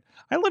timed right.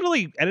 I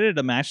literally edited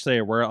a match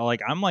today where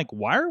I'm like,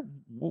 why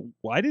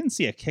I didn't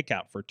see a kick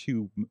out for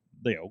 2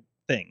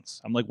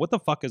 things. I'm like, what the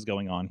fuck is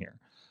going on here?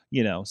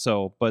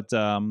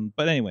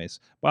 But anyways,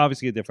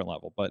 obviously a different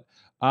level. But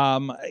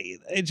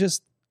it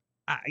just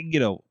I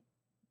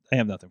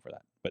have nothing for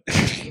that.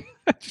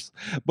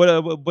 But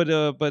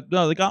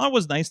no, the Gauntlet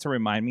was nice to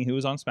remind me who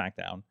was on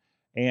SmackDown.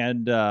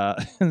 And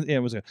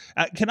it was.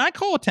 Can I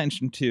call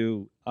attention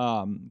to?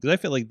 Because I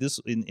feel like this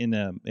in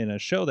a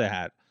show that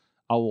had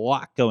a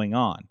lot going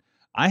on.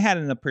 I had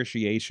an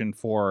appreciation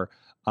for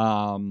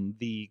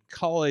the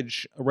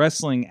college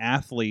wrestling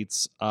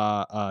athletes,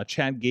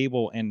 Chad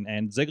Gable and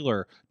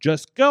Ziggler,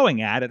 just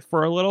going at it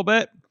for a little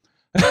bit.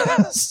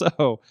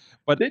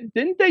 But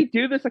Didn't they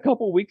do this a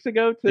couple weeks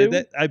ago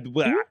too? I'm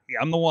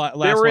the last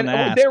They were one in, to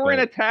ask. they were in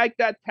but-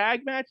 that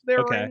tag match they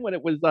were Okay. in when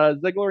it was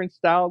Ziggler and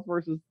Styles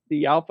versus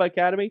the Alpha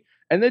Academy,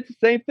 and it's the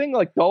same thing.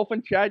 Like Dolph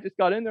and Chad just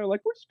got in there,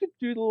 like we're just gonna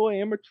do the little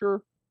amateur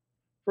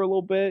for a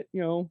little bit,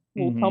 little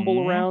tumble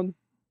Mhm. around.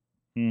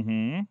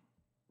 Mhm.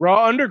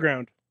 Raw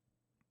Underground.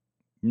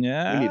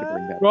 Yeah. We need to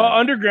bring that Raw back.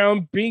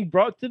 Underground being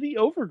brought to the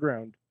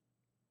Overground.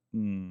 I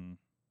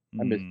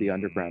miss the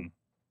Underground.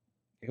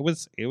 It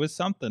was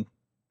something.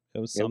 It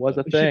was It something. was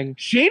a thing.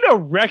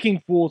 Shayna wrecking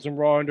fools in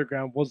Raw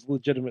Underground was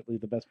legitimately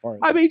the best part.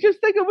 I mean,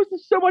 just think it was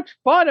just so much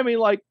fun. I mean,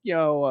 like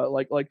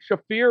like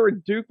Shafir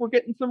and Duke were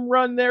getting some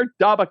run there.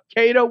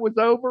 Dabba-Kato was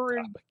over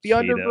in the Dabba-Kato.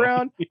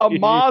 Underground.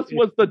 Amaz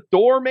was the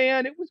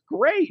doorman. It was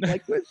great.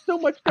 Like there's so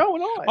much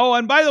going on. Oh,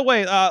 and by the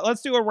way,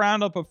 let's do a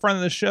roundup of front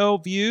of the show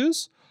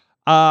views.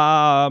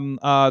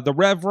 The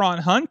Rev Ron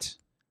Hunt,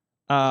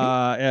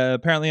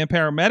 apparently a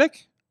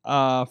paramedic,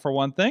 for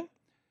one thing.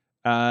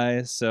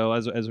 So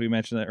as we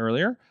mentioned that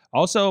earlier,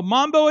 also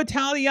Mambo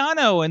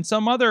Italiano and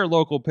some other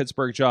local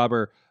Pittsburgh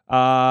jobber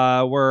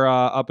were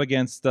up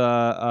against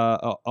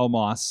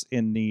Omos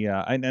in the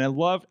and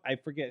I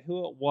forget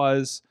who it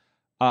was.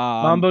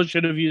 Mambo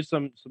should have used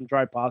some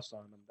dry pasta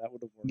on him. That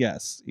would have worked.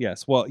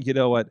 Yes. Well, you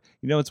know what?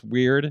 What's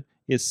weird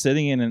is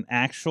sitting in an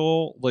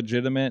actual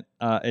legitimate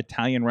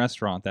Italian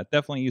restaurant that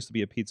definitely used to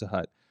be a Pizza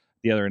Hut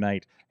the other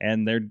night,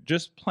 and they're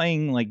just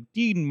playing like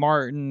Dean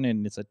Martin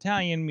and it's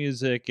Italian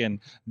music, and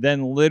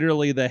then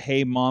literally the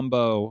Hey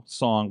Mambo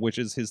song, which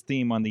is his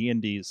theme on the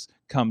Indies,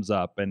 comes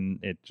up, and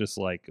it just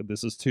like,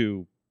 this is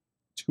too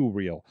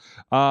real.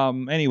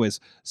 Anyways,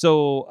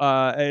 so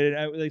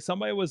like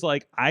somebody was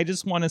like, I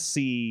just want to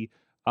see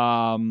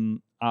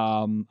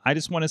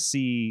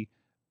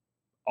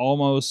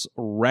almost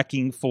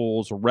wrecking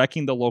fools,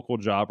 wrecking the local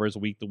jobbers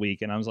week to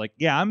week. And I was like,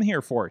 yeah, I'm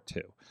here for it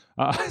too.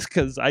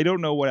 Because I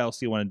don't know what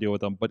else you want to do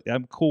with him, but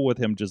I'm cool with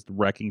him just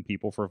wrecking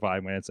people for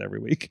 5 minutes every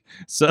week.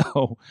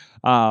 So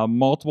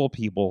multiple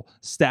people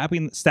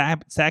stacking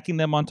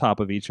them on top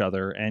of each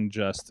other and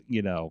just,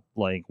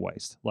 laying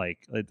waste.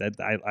 Like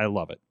I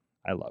love it.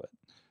 I love it.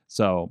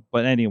 So,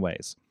 but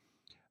anyways,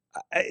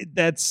 and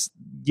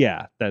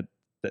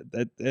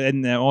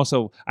then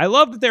also I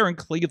love that they're in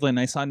Cleveland.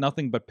 I saw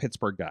nothing but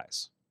Pittsburgh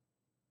guys.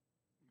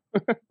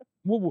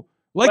 There's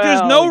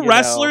no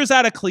wrestlers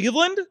out of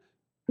Cleveland.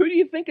 Who do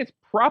you think is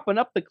propping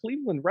up the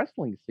Cleveland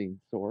wrestling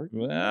scene, Sorg?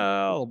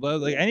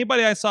 Well,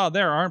 anybody I saw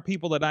there aren't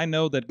people that I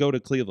know that go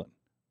to Cleveland,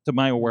 to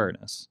my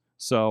awareness.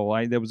 So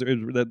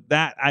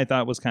that I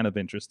thought was kind of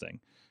interesting.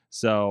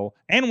 So,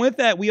 and with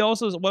that, we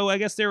also, I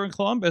guess they were in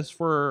Columbus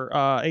for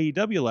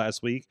AEW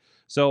last week.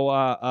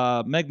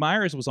 So Meg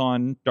Myers was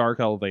on Dark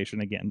Elevation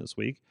again this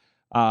week.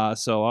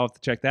 So I'll have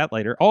to check that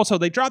later. Also,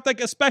 they dropped like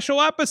a special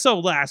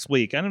episode last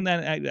week. They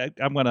did.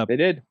 I'm gonna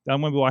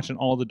be watching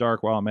all the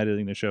Dark while I'm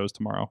editing the shows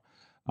tomorrow.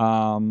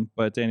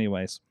 But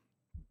anyways,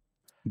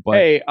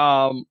 hey,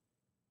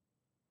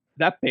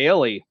 that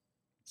Bailey,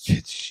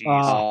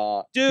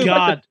 jeez, dude,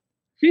 God,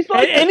 she's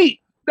like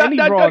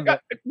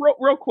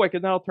real quick,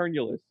 and then I'll turn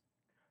you loose.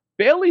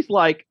 Bailey's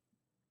like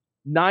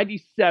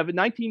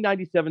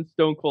 1997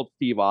 Stone Cold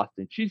Steve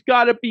Austin. She's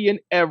got to be in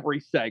every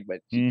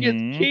segment. She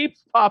just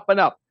keeps popping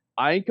up.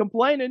 I ain't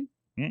complaining.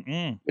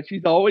 But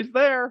she's always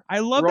there. I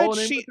love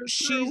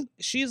that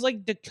she's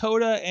like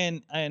Dakota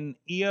and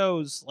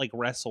Io's like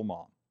wrestle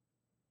mom.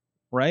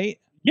 Right?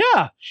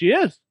 Yeah, she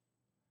is.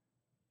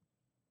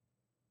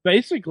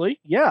 Basically,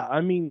 yeah. I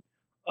mean,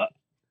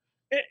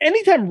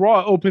 anytime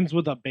Raw opens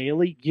with a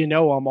Bailey,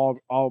 I'm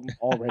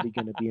already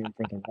going to be in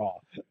for the Raw.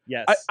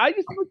 Yes. I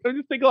just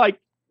think like,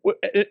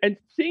 and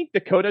seeing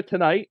Dakota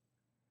tonight,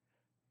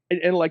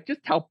 and like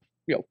just how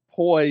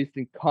poised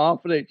and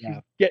confident she's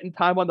getting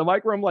time on the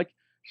microphone. I'm like,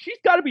 she's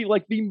got to be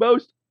like the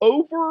most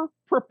over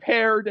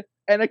prepared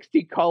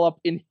NXT call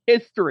up in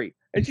history.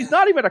 And she's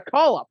not even a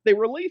call-up. They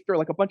released her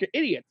like a bunch of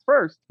idiots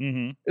first,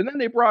 and then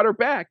they brought her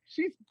back.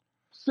 She's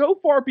so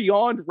far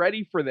beyond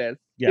ready for this.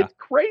 Yeah. It's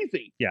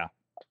crazy. Yeah.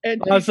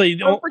 And honestly,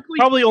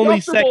 probably only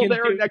second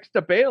there next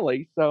to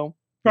Bailey. So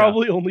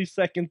probably only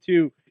second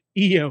to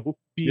Io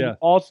being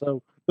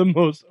also the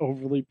most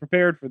overly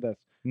prepared for this.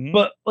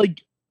 But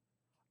like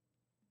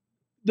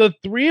the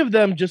three of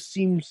them just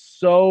seem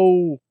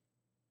so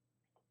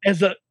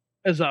as a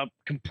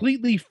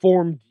completely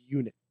formed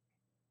unit.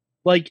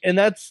 Like, and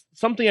that's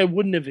something I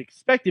wouldn't have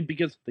expected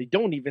because they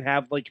don't even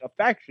have like a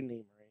faction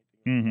name or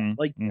anything.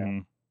 Like,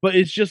 but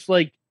it's just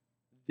like,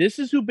 this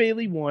is who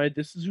Bailey wanted.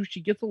 This is who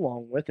she gets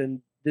along with.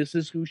 And this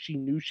is who she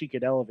knew she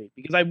could elevate.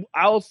 Because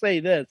I'll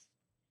say this,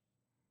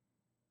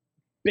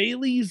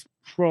 Bailey's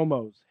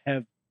promos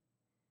have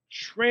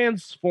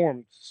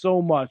transformed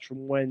so much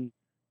from when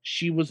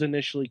she was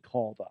initially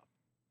called up.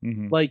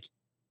 Like,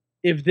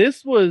 if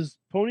this was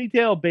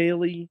Ponytail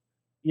Bailey,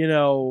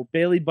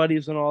 Bailey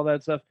buddies and all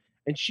that stuff,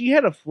 and she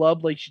had a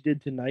flub like she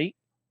did tonight,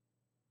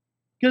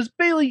 because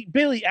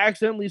Bailey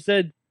accidentally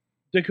said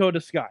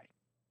Dakota Sky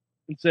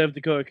instead of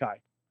Dakota Kai.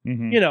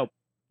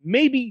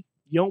 Maybe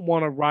you don't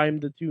want to rhyme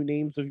the two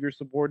names of your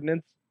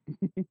subordinates.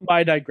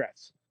 I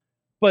digress.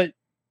 But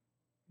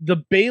the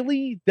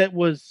Bailey that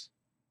was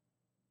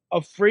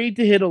afraid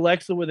to hit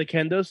Alexa with a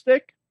kendo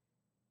stick,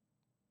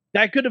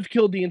 that could have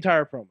killed the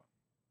entire promo.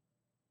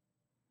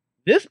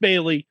 This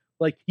Bailey,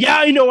 like, yeah,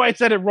 I know I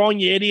said it wrong,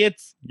 you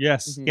idiots.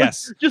 Yes,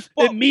 yes. Just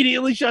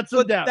immediately shuts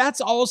them down.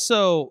 That's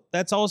also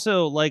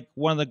like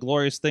one of the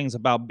glorious things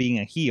about being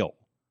a heel,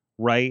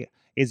 right?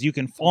 Is you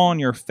can fall on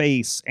your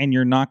face and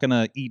you're not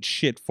gonna eat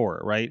shit for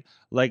it, right?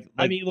 Like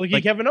I mean, look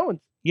at Kevin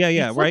Owens.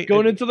 Yeah, right.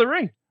 Going into the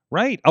ring.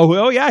 Right.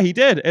 Oh yeah, he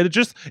did. And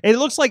it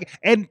looks like,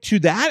 and to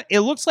that, it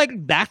looks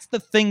like that's the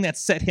thing that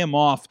set him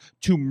off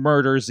to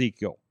murder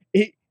Ezekiel.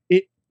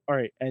 All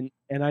right, and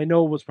I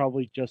know it was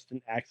probably just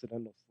an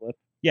accidental slip.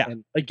 Yeah.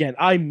 And again,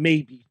 I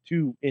may be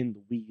too in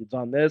the weeds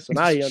on this, and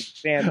I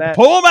understand that.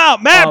 Pull him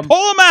out, Matt.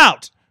 Pull him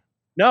out.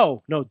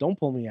 No, don't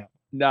pull me out.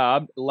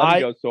 No, let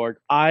me go, Sorg.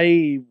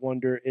 I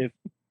wonder if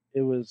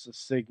it was a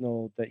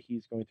signal that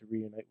he's going to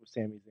reunite with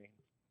Sami Zayn.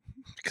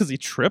 Because he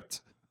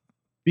tripped?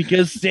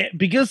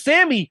 Because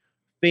Sami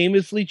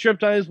famously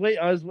tripped on his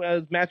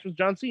match with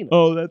John Cena.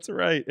 Oh, that's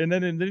right. And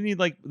then didn't he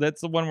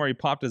that's the one where he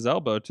popped his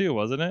elbow too,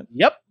 wasn't it?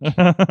 Yep.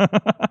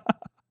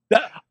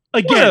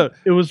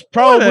 It was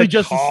probably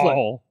just a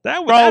slip.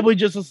 That was probably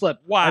just a slip.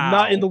 Wow. I'm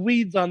not in the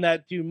weeds on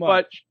that too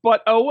much.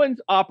 But Owens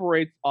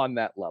operates on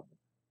that level.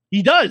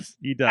 He does.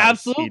 He does.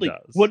 Absolutely. He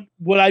does.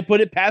 Would I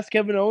put it past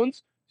Kevin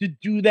Owens to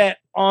do that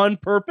on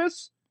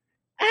purpose?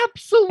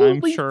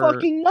 Absolutely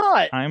fucking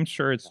not. I'm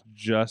sure it's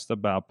just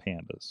about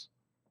pandas.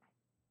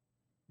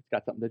 It's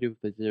got something to do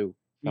with the zoo.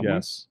 Somewhere.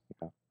 Yes.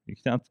 Okay.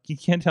 You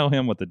can't tell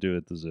him what to do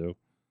at the zoo.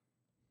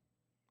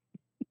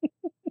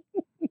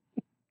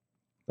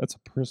 That's a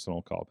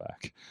personal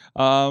callback.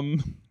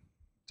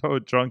 To a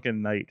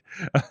drunken night.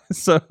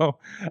 So,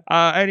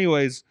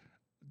 anyways,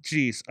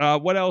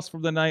 Jeez. What else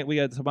from the night? We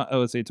got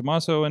let's see,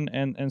 Tommaso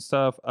and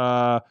stuff.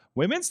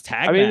 Women's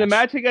tag. I mean, the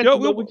match against. Yo,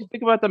 What would you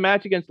think about the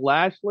match against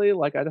Lashley?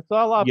 Like, I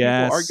saw a lot of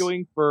Yes. people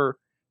arguing for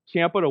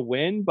Ciampa to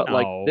win, but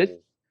like No. this,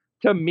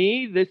 to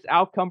me, this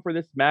outcome for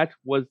this match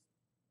was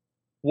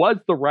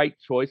the right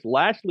choice.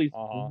 Lashley's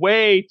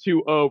way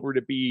too over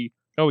to be.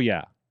 Oh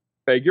yeah.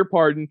 Beg your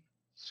pardon,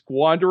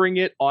 squandering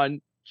it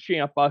on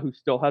Ciampa, who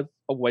still has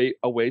a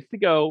ways to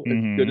go.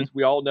 As good as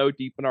we all know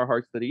deep in our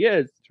hearts that he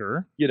is.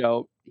 Sure. You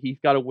know, he's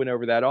got to win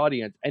over that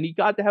audience, and he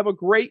got to have a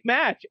great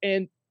match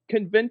and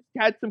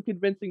had some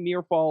convincing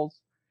near falls,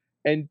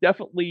 and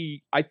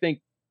definitely, I think,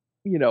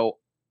 you know,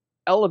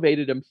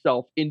 elevated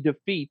himself in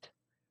defeat.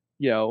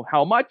 You know,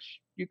 how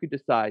much you could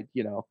decide.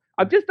 You know,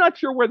 I'm just not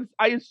sure where this.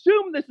 I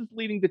assume this is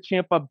leading to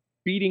Ciampa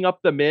beating up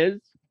the Miz,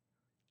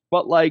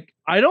 but like,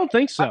 I don't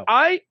think so.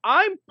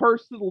 I'm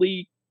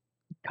personally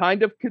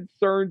kind of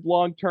concerned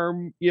long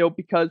term, you know,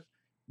 because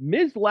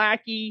Miz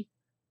Lackey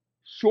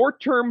short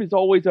term is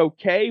always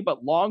okay,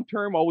 but long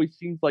term always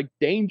seems like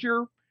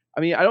danger.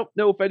 I mean, I don't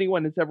know if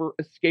anyone has ever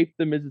escaped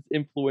the Miz's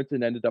influence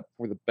and ended up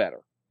for the better.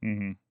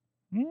 Mm-hmm.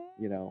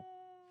 You know,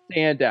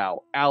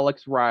 Sandow,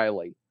 Alex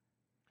Riley.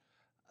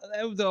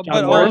 But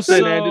John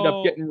Morrison ended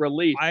up getting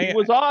released. He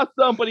was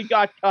awesome, but he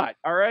got cut.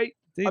 All right.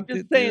 I'm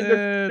just saying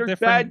there's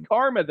bad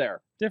karma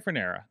there. Different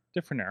era.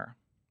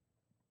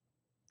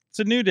 It's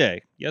a new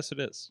day. Yes, it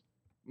is.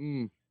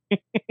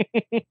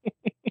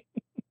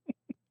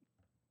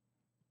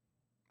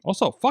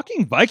 Also,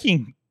 fucking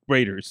Viking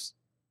Raiders.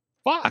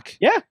 Fuck.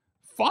 Yeah.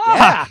 Fuck.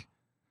 Yeah.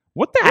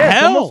 What the It's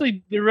hell? almost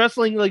like they're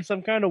wrestling like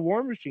some kind of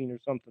war machine or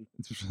something.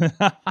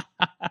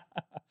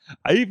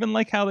 I even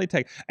like how they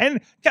take. And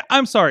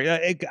I'm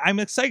sorry. I'm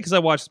excited because I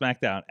watched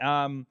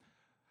SmackDown.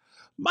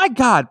 My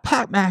God,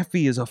 Pat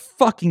McAfee is a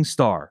fucking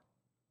star.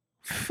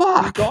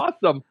 Fuck. He's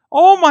awesome.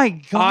 Oh my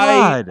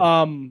God.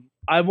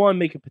 I want to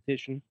make a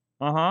petition.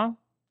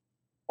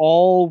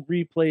 All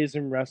replays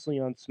in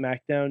wrestling on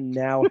SmackDown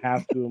now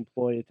have to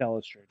employ a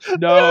telestrator.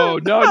 No.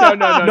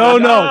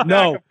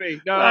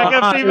 McAfee,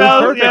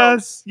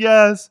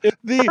 yes.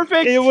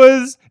 Perfect. It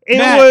was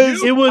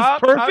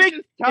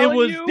perfect. It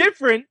was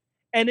different,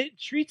 and it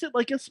treats it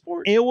like a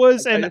sport. It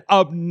was an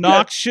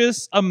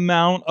obnoxious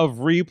amount of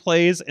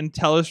replays and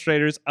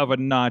telestrators of a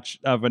nut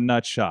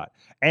shot.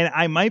 And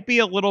I might be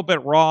a little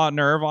bit raw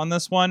nerve on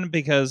this one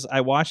because I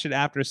watched it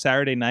after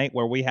Saturday night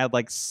where we had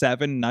like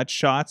 7 nut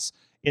shots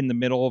in the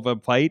middle of a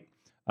fight,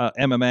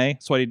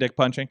 MMA, sweaty dick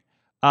punching,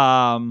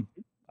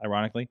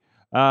 ironically.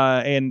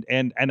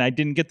 And I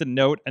didn't get the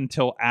note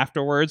until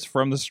afterwards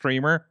from the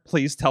streamer.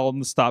 Please tell him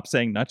to stop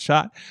saying nut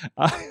shot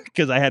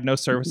because I had no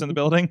service in the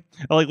building.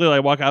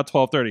 I walk out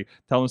 12:30.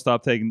 Tell him to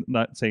stop saying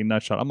nut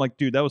shot. I'm like,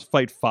 dude, that was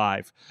fight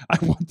 5.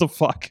 What the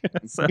fuck?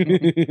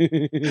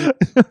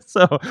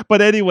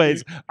 But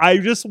anyways, I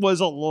just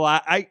was a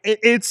lot.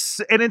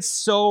 It's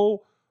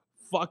so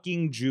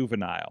fucking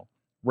juvenile,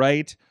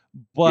 right?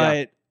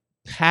 But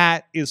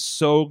Pat is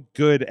so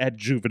good at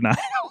juvenile.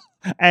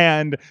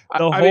 And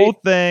the whole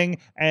thing,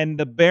 and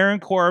the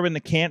Baron Corbin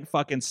that can't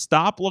fucking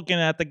stop looking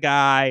at the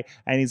guy,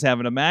 and he's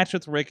having a match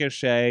with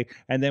Ricochet,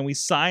 and then we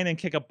sign and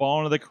kick a ball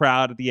into the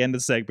crowd at the end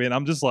of the segment.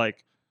 I'm just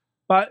like,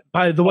 by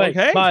the way,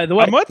 I'm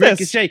with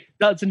Ricochet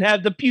doesn't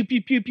have the pew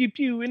pew pew pew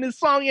pew in his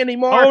song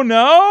anymore. Oh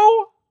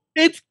no,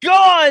 it's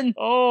gone.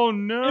 Oh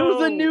no, it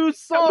was a new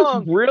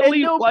song.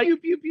 Really, and no like, pew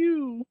pew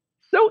pew.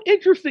 So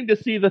interesting to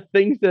see the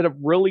things that have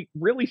really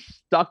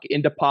stuck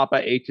into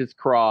Papa H's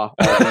craw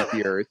all these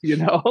years. You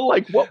know,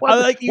 like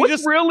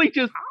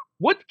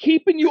what's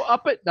keeping you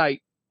up at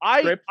night?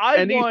 And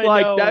he's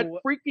like, that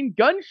freaking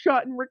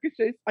gunshot in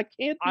Ricochet. I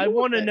can't. I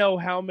want to know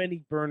how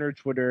many burner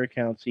Twitter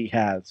accounts he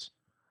has.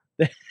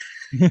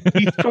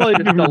 He's probably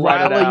just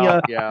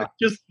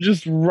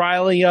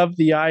riling up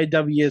the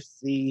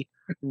IWC,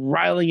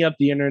 riling up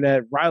the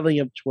internet,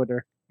 riling up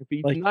Twitter.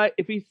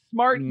 If he's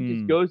smart, he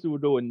just goes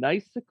to a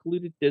nice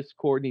secluded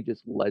Discord and he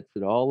just lets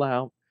it all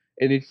out,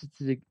 and it just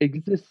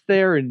exists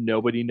there and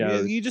nobody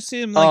knows. You just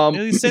see him like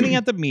he's sitting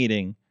at the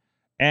meeting,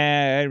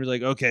 and he's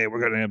like, "Okay,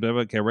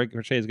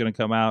 Ricochet is gonna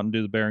come out and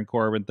do the Baron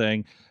Corbin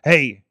thing.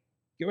 Hey,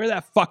 get rid of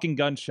that fucking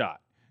gunshot."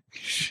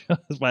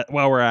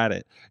 While we're at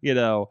it, you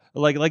know,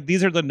 like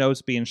these are the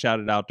notes being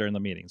shouted out during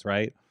the meetings,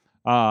 right?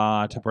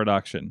 To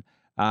production.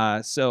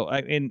 So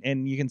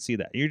and you can see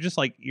that you're just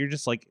like,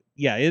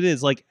 yeah, it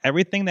is like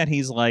everything that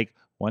he's like,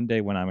 one day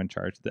when I'm in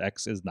charge, the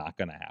X is not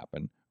going to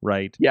happen.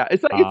 Right. Yeah.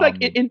 It's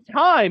like in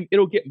time,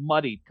 it'll get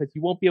muddied because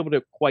you won't be able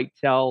to quite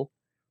tell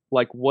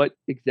like what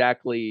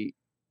exactly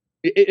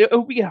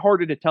it'll be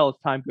harder to tell as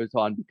time goes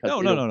on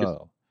because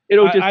no.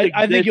 It'll just,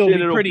 I think it'll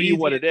be pretty easy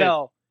what to it is.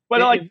 Tell.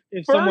 But like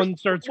if someone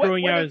starts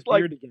growing out his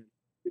beard again,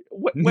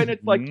 when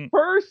it's like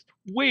first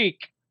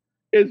week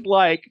is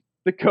like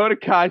Dakota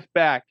Kai's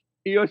back,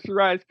 Io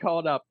Shirai's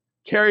called up,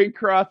 Karrion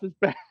Kross is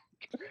back,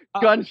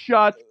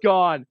 gunshots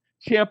gone,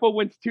 Ciampa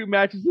wins 2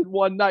 matches in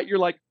one night. You're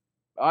like,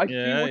 I see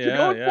what you're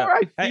going for.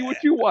 I see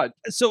what you want.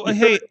 So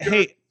hey,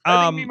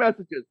 sending me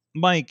messages.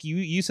 Mike,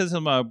 you said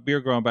something about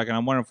beard growing back, and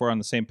I'm wondering if we're on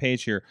the same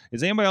page here.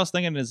 Is anybody else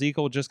thinking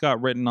Ezekiel just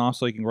got written off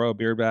so he can grow a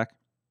beard back?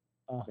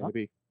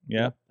 Maybe.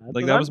 Yeah,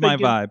 like that was my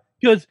vibe.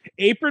 Because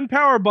apron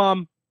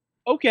powerbomb,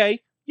 okay,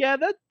 yeah,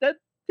 that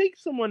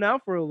takes someone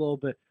out for a little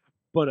bit,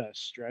 but a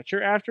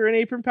stretcher after an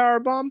apron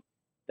powerbomb,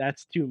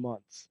 that's 2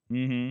 months.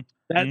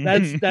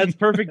 Mm-hmm. That's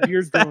perfect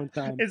beard Is that- growing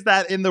time. Is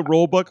that in the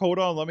rule book? Hold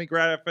on, let me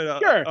grab it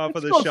Sure, off of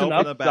it's the close shelf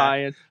enough. in the back.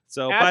 Science.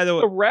 So, Ask by the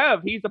way, the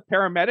Rev, he's a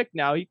paramedic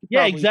now. He could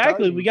Yeah, probably tell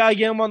exactly. you. We gotta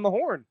get him on the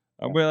horn.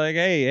 I'll be like,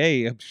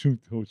 hey, oh, shit.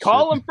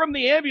 Call him from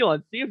the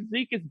ambulance. See if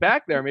Zeke is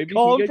back there. Maybe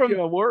Call he him can get from-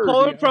 you a word.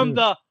 Call him from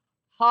the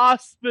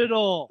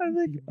hospital, I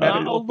think not a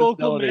medical local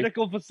facility.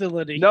 medical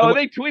facility. No,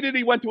 they tweeted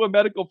he went to a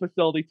medical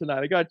facility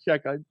tonight. I gotta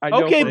check. I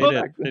know Okay, for a but-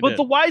 fact they but did.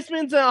 the wise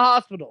man's in a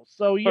hospital,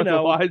 so you the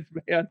know wise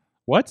man.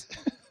 What?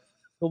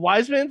 the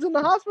wise man's in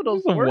the hospital.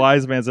 The sir.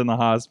 wise man's in the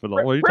hospital.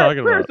 What are you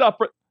talking prayers about?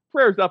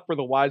 Prayers up for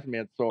the wise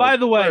man. So By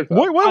the way, prayers up.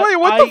 Wait,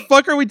 what I- the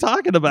fuck are we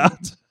talking about?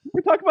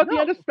 We're talking about the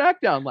No. end of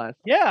SmackDown last.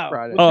 Yeah.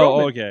 Friday. with Oh,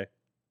 Roman. okay.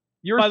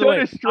 You were By the so way, I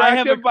have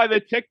distracted a- by the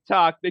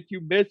TikTok that you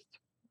missed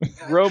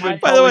Roman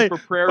By the calling way- for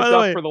prayers by the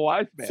up way, for the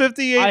wise man.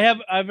 58. I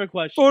have a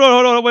question. Hold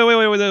on. Wait.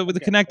 With Okay.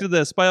 connected to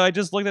this. By the way, I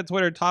just looked at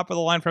Twitter, top of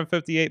the line from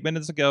 58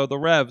 minutes ago, the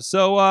Rev.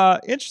 So,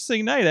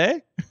 interesting night, eh?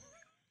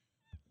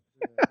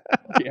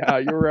 Yeah,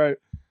 you're right.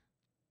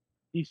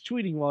 He's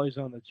tweeting while he's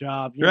on the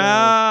job. you know.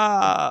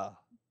 Ah.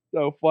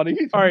 So funny.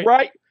 He's All right.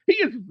 right. He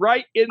is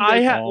right in this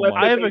I ha- clip oh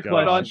that I have they a put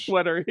on question.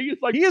 Twitter. He is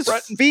like He is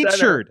front and center.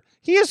 featured.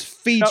 He is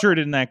featured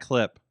in that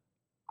clip.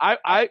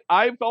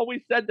 I've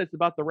always said this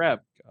about the Rev.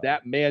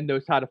 That man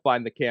knows how to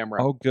find the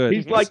camera. Oh, good.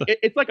 He's like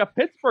it's like a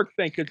Pittsburgh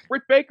thing because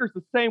Britt Baker's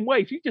the same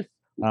way. She just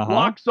Uh-huh.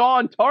 locks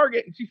on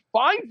target and she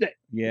finds it.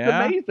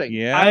 Yeah. amazing.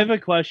 Yeah. I have a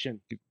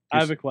question. I Just-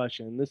 have a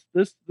question. This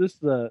is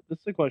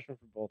a question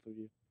for both of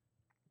you.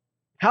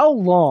 How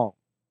long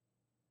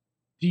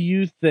do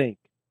you think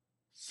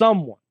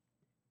someone,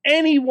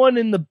 anyone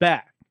in the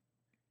back,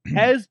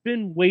 has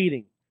been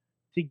waiting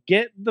to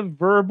get the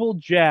verbal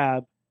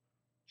jab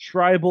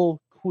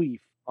tribal queef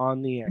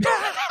on the air?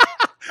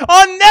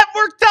 on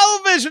network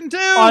television, too.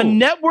 On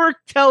network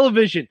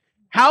television.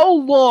 How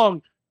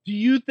long do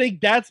you think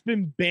that's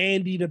been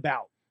bandied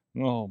about?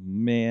 Oh,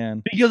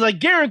 man. Because I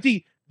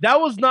guarantee that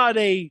was not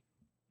a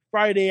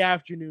Friday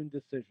afternoon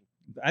decision.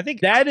 I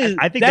think That is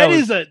I think that that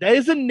was-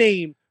 is a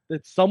name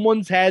that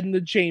someone's had in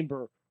the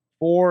chamber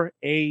for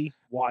a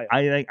while.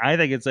 I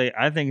think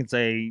it's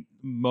a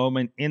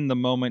moment in the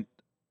moment,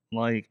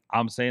 like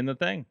I'm saying the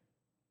thing.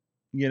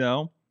 You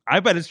know? I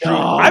bet it's true. No,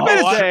 I bet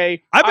it's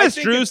say, I bet it's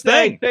think Drew's that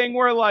thing. thing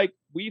where like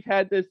we've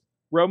had this.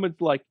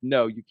 Roman's like,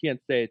 no, you can't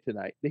say it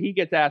tonight. He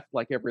gets asked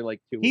like every like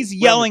 2 weeks. He's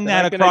 "Roman, yelling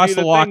tonight that gonna across do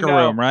the thing locker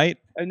now?" room, right?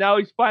 And now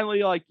he's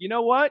finally like, you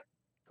know what?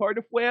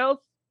 Cardiff, Wales,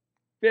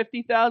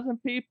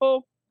 50,000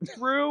 people.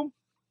 Drew,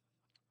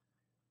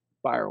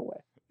 fire away.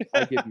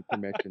 I give you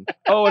permission.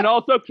 Oh, and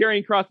also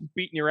Karrion Kross is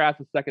beating your ass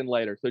a second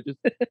later. So just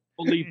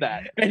believe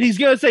that. And he's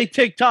gonna say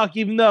TikTok,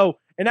 even though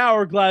an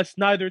hourglass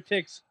neither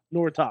ticks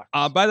nor talks.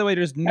 By the way,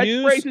 there's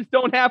news. Catchphrases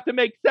don't have to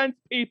make sense,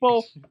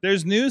 people.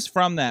 There's news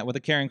from that with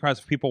the Karrion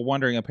Kross. People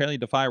wondering. Apparently,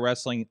 Defy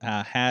Wrestling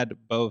had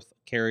both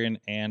Karrion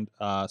and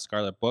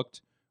Scarlett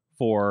booked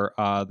for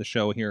the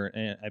show here.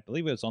 And I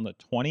believe it was on the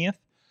 20th.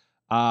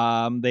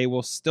 They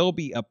will still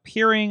be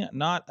appearing,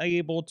 not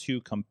able to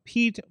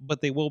compete,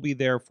 but they will be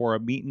there for a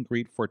meet and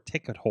greet for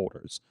ticket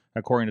holders,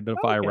 according to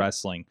Defy Okay.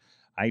 Wrestling.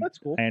 That's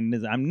cool. And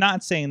I'm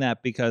not saying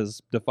that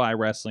because Defy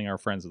Wrestling are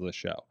friends of the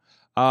show,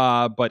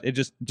 but it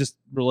just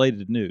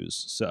related news.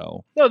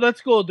 So No, that's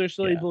cool. They're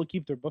still Yeah. able to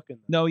keep their booking.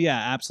 no, yeah,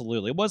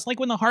 absolutely. It was like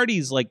when the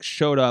Hardys like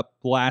showed up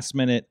last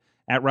minute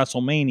at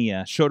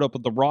WrestleMania, showed up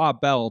with the Raw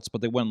belts, but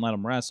they wouldn't let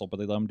them wrestle, but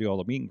they let them do all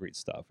the meet and greet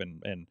stuff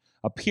and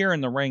appear in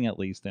the ring at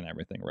least and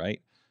everything,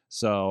 right?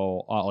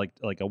 So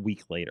like a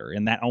week later,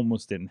 and that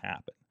almost didn't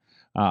happen.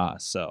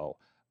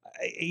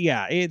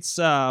 Yeah, it's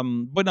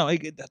but no,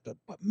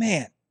 but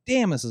man,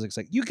 damn, this is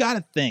exciting. You got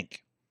to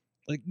think,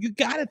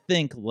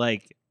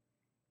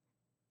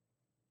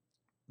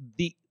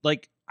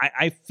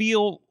 I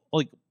feel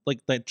like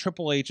that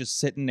Triple H is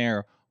sitting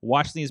there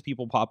watching these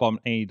people pop on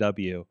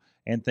AEW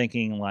and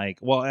thinking like,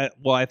 well,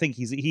 I think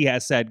he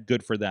has said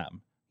good for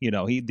them. You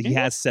know, he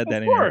Yeah, has said of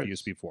that in course.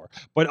 interviews before,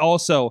 but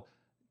also,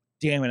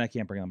 damn it, I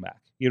can't bring them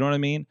back. You know what I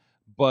mean?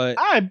 But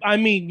I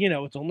mean, you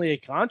know, it's only a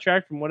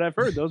contract from what I've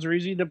heard. Those are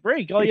easy to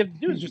break. All you have to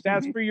do is just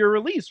ask for your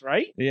release,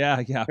 right? yeah,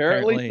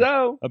 Apparently so. It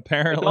all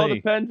Apparently,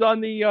 depends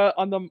on the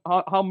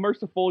how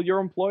merciful your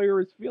employer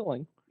is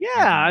feeling. Yeah,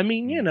 I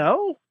mean, you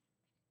know,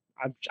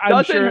 I'm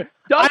Doesn't sure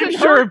doesn't I'm hurt.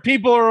 sure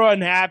people are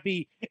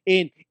unhappy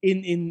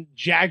in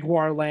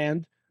Jaguar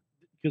Land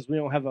because we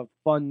don't have a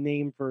fun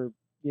name for,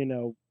 you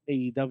know,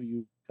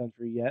 AEW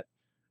country yet.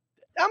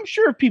 I'm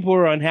sure if people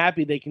are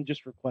unhappy, they can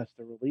just request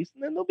a release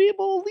and then they'll be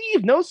able to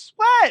leave. No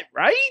sweat,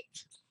 right?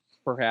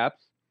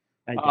 Perhaps.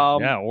 I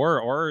doubt yeah,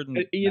 or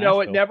You know,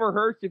 it Nashville. never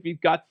hurts if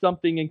you've got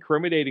something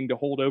incriminating to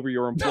hold over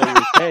your employer's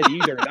head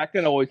either. That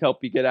can always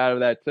help you get out of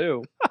that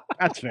too.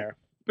 that's fair.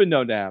 It's been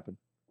known to happen.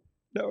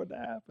 know what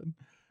happened.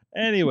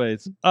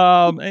 Anyways,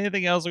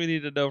 anything else we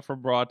need to know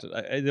from Raw?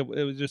 It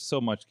was just so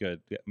much good,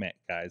 man,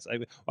 guys.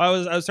 I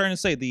was starting to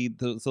say the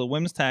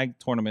women's tag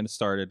tournament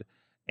started,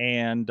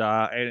 and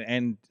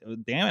damn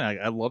it,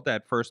 I love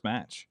that first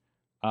match.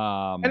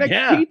 NXT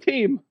Yeah.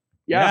 team.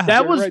 Yeah. Yeah,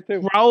 That you're was right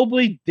too.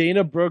 probably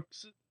Dana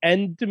Brooks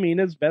and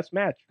Tamina's best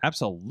match.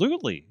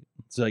 Absolutely,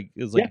 it's like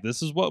Yeah.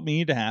 this is what we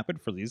need to happen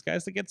for these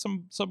guys to get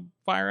some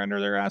fire under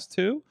their ass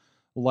too.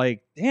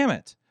 Like, damn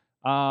it.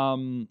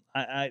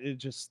 It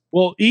just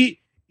Well,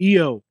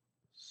 Io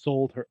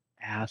sold her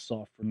ass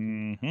off for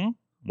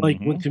like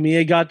when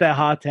Tamina got that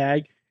hot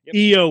tag. Yep.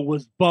 Io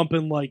was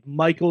bumping like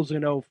Michaels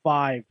in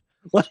 05.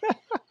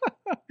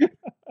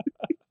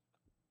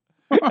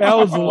 I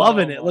was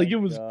loving it. Like, it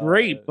was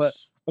great, but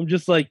I'm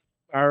just like,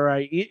 all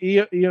right,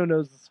 Io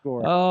knows the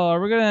score. Oh,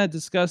 we're gonna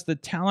discuss the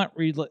talent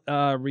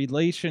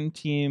relation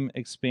team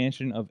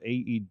expansion of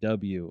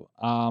AEW.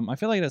 I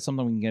feel like that's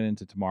something we can get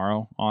into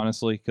tomorrow,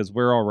 honestly, because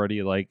we're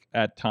already like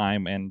at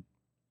time and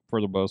for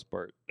the most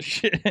part.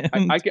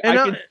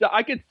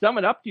 I can sum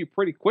it up to you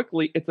pretty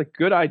quickly. It's a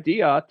good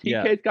idea.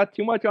 Yeah. TK's got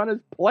too much on his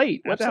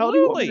plate. What the hell do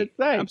you want me to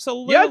say?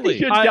 Absolutely. Yes, he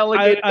should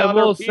delegate it to I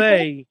other will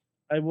people.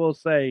 I will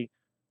say,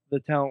 the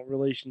talent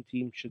relation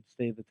team should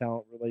stay the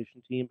talent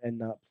relation team and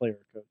not player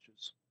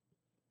coaches.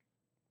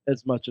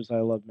 As much as I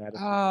love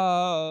Madison.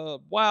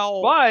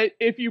 Well, But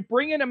if you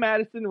bring in a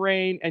Madison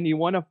Rain and you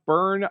want to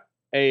burn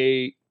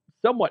a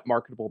somewhat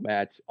marketable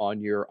match on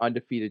your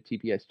undefeated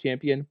TPS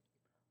champion,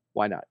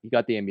 why not? You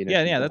got the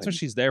ammunition. yeah, that's what behind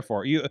she's there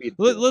for. You Feed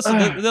listen.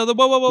 Whoa. you. You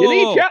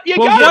need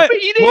We'll gotta get-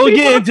 feed. You need we'll people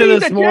get to into feed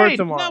this the more Jade.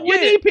 tomorrow. No, You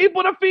wait. need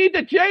people to feed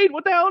the Jade.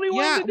 What the hell do you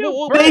Yeah, want to do?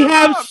 well, Burn They them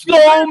have up.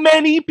 so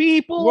many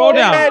people. Roll They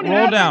down, don't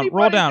roll have down, anybody.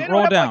 roll down, They don't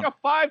roll have down. Like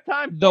a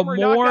 5-time The former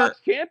more-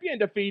 Knockouts champion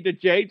to feed the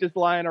Jade just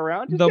lying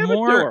around. Just the give it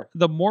to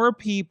her. more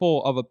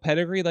people of a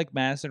pedigree like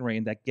Madison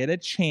Rain that get a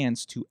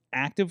chance to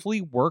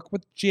actively work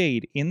with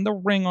Jade in the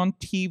ring on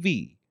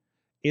TV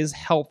is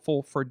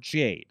helpful for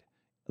Jade,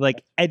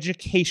 like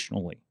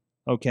educationally.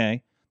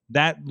 Okay,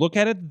 look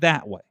at it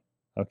that way.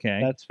 Okay,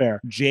 That's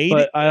fair. Jade,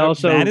 But I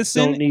also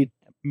Madison, don't need.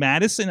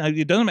 Madison.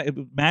 It doesn't matter.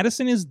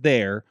 Madison is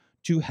there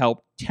to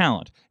help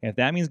talent. If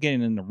that means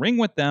getting in the ring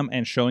with them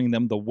and showing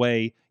them the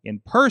way in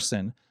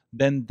person,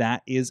 then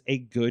that is a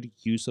good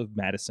use of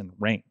Madison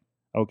Rain.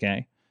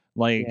 Okay,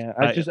 like Yeah,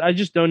 I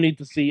just don't need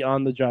to see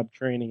on the job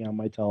training on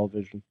my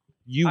television.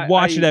 you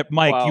watch it at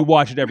Mike. You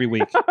watch it every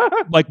week.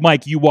 Like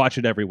Mike, you watch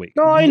it every week.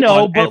 No, I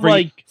know, On but every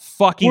like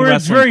fucking where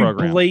it's wrestling very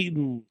program.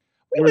 blatant.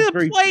 We where it's ain't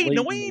very blatant. We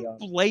blatantly ain't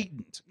obvious.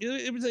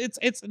 blatant.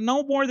 It's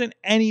no more than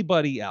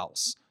anybody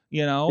else.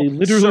 You know, They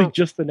literally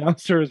just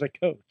announced her as a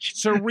coach.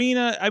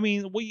 Serena. I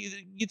mean,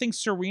 you think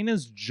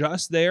Serena's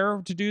just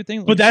there to do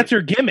things? But that's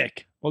her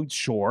gimmick. Well,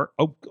 sure.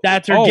 Oh,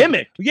 That's her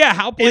gimmick. Yeah,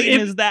 how blatant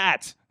If- is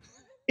that?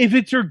 If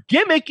it's her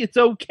gimmick, it's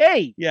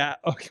okay. Yeah.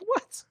 Okay.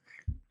 What?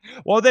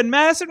 Well, then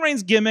Madison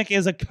Rain's gimmick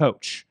is a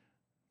coach.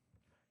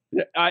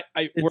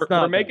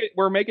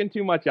 We're making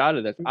too much out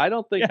of this. I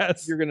don't think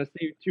Yes. you're going to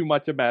see too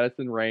much of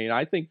Madison Rain.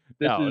 I think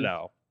this is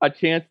No. a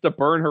chance to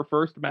burn her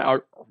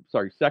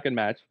second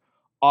match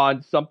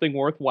on something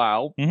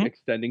worthwhile, Mhm.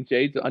 extending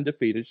Jade's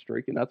undefeated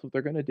streak, and that's what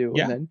they're going to do.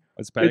 Yeah. And then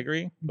It's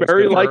pedigree. That's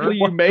very good for her. likely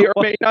you may or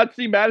may not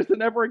see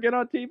Madison ever again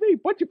on TV,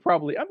 but you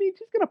probably, I mean,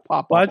 she's going to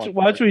pop up.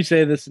 Watch me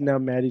say this, and now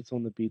Maddie's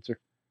on the beats her.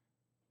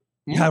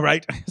 Yeah,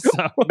 right. So,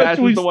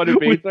 Madison's the one who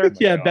beats her.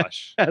 Yeah,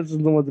 gosh.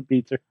 Madison's the one that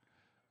beats her.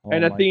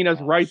 And Oh my Athena's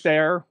gosh. right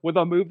there with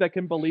a move that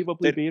can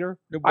believably beat her.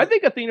 I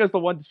think Athena's the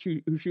one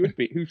who should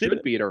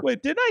beat her.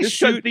 Wait, did I Just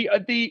because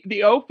shoot?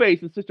 the O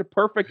face is such a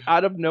perfect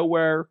out of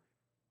nowhere,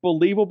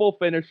 believable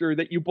finisher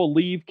that you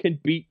believe can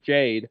beat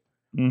Jade.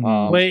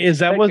 Mhm. Wait, is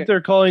that think what it-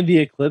 they're calling the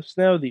Eclipse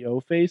now? The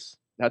O face?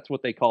 That's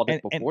what they called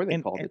it before they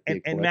called it. The and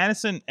Eclipse.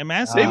 Madison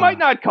They might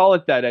not call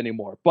it that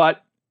anymore,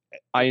 but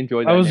I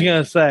enjoy that. I was name.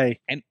 gonna say.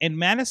 And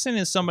Madison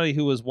is somebody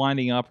who was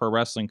winding up her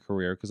wrestling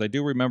career because I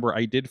do remember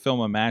I did film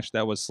a match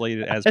that was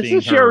slated as being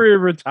Hasn't her. Sherry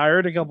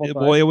retired a couple times?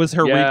 Boy, it was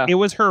her. Yeah. It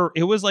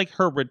was like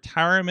her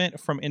retirement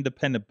from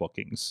independent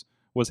bookings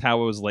was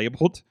how it was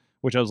labeled.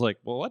 Which I was like,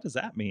 well, what does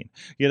that mean?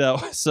 You know.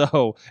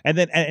 So and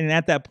then and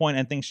at that point,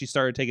 I think she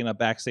started taking a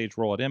backstage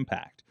role at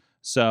Impact.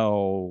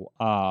 So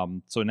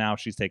so now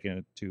she's taking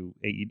it to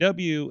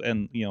AEW,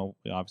 and you know,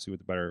 obviously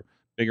with a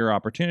bigger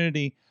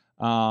opportunity.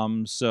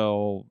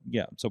 So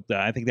yeah, so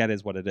I think that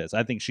is what it is.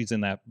 I think she's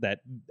in that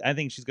I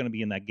think she's going to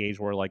be in that gauge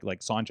where like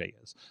Sanjay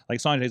is. Like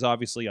Sanjay's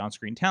obviously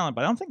on-screen talent,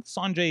 but I don't think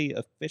Sanjay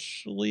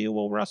officially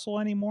will wrestle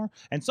anymore.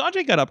 And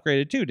Sanjay got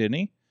upgraded too, didn't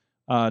he?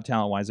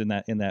 Talent-wise in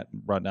that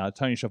run.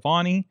 Tony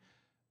Schiavone,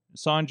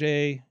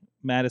 Sanjay,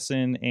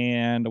 Madison,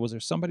 and was there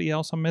somebody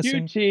else I'm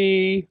missing?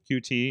 QT,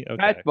 QT. Okay.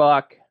 Matt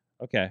Buck,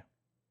 Okay.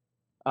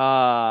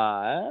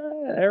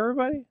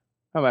 everybody.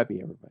 That might be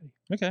everybody.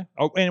 Okay.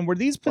 Oh, and were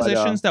these But,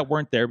 positions that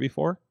weren't there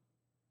before?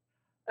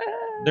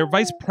 They're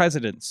vice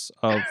presidents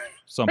of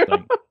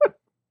something.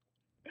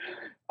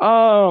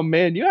 Oh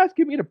man, you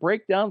asking me to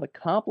break down the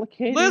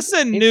complicated,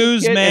 Listen, intricate,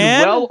 newsman.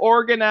 and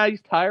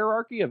well-organized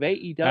hierarchy of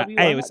AEW?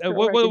 Anyways,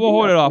 we'll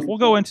hold it off. We'll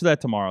go into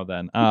that tomorrow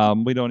then.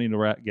 We don't need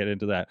to get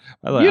into that.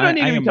 You don't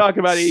need to be talking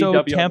about so AEW on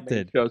the main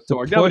tempted show, to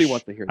Sorg. Nobody push-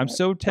 wants to hear I'm that.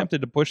 so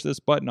tempted to push this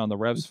button on the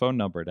Rev's phone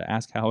number to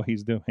ask how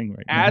he's doing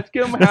right now. Ask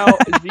him how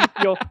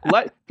Ezekiel.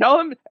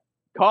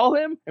 Call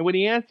him, and when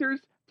he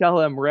answers,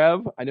 tell him,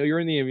 Rev, I know you're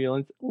in the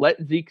ambulance.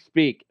 Let Zeke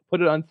speak. Put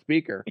it on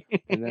speaker,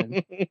 and then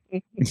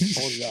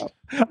hold it up.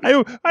 I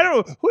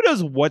don't know who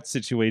knows what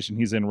situation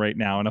he's in right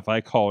now, and if I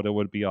called, it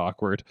would be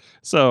awkward.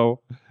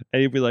 So,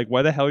 and he'd be like,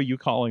 "Why the hell are you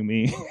calling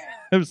me?"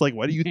 I was like,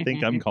 "Why do you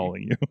think I'm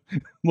calling you?"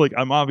 Like,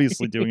 I'm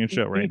obviously doing a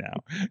show right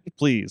now.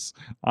 Please,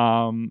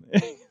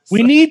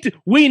 We need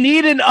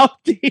an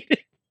updated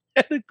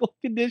medical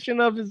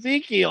condition of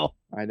Ezekiel,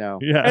 I know.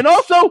 yeah, and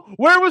also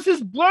where was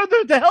his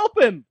brother to help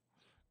him?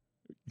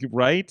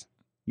 right.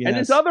 Yes. And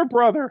his other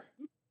brother.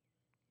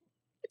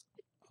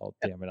 Oh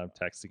damn it! I'm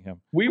texting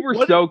him. We were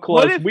What so if-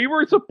 close. what if- We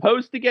were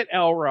supposed to get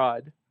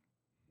Elrod.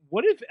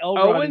 What if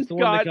Elrod is the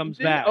one that comes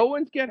didn't back?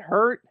 Owens get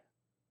hurt?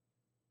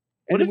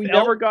 What And if we El-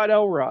 never got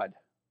Elrod.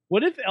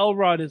 What if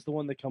Elrod is the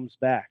one that comes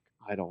back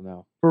I don't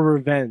know. for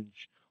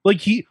revenge? Like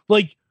he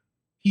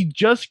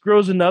just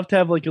grows enough to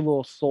have like a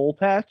little soul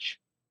patch.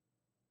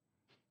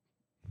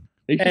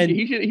 And-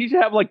 He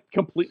should have like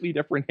completely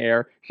different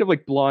hair. He should have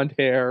like blonde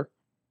hair.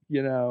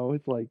 You know,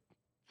 it's like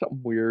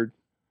something weird.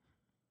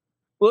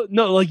 Well,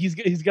 no, like he's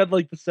got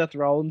like the Seth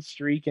Rollins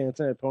streak and it's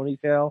in a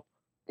ponytail.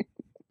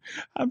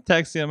 I'm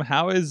texting him.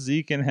 How is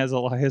Zeke and has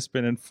Elias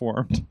been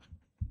informed?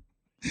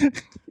 I'm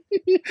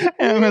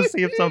gonna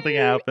see if something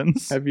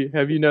happens. Have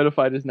you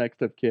notified his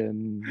next of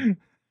kin?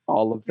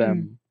 All of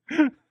them.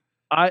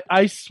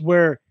 I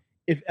swear,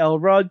 if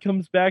Elrod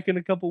comes back in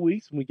a couple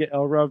weeks and we get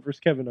Elrod versus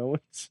Kevin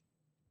Owens,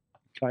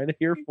 I'm kind of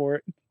here for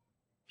it.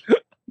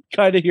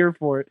 Kind of here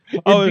for it.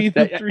 It'd Oh, be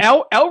the three,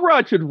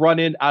 Elrod should run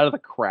in out of the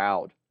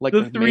crowd like the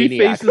a three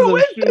maniac. faces of Who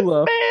is this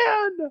Shula.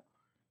 man?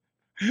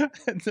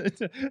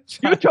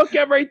 You took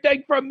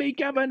everything from me,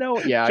 Kevin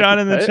Owens. Yeah, John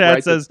in the it chat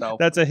writes says itself.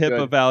 that's a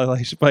HIPAA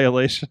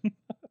violation.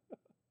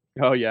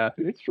 Oh yeah,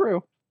 it's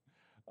true.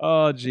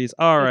 Oh jeez.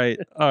 All right.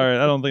 I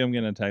don't think I'm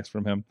getting a text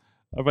from him.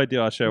 If I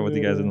do, I'll share it with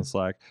you guys in the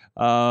Slack.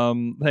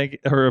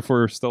 Or if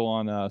we're still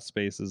on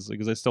Spaces,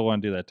 because I still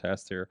want to do that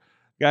test here,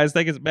 guys.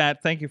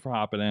 Matt. Thank you for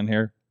hopping in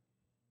here.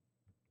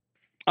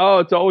 Oh,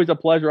 it's always a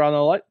pleasure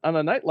on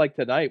a night like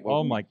tonight. when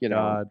Oh we, my you know,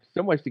 God.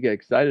 so much to get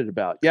excited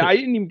about. Yeah, I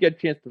didn't even get a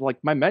chance to like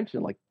my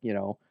mention. Like, you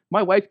know,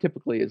 my wife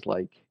typically is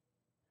like,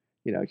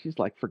 you know, she's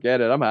like,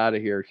 forget it, I'm out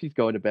of here. She's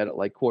going to bed at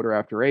like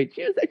 8:15.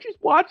 She's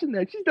watching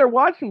that. She's there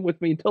watching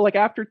with me until like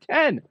after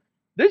 10.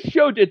 This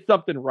show did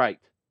something right,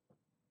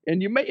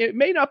 and it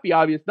may not be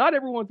obvious. Not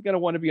everyone's going to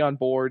want to be on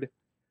board.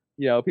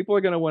 You know, people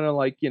are going to want to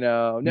like, you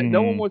know,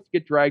 no one wants to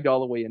get dragged all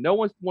the way in. No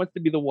one wants to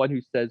be the one who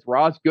says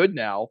Raw's good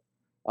now,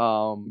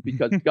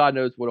 because God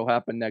knows what'll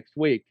happen next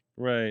week.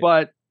 Right.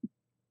 But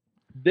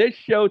this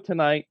show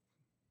tonight,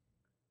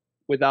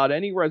 without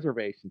any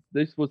reservations,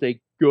 this was a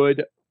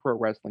good pro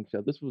wrestling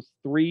show. This was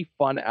 3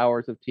 fun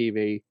hours of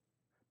TV,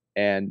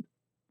 and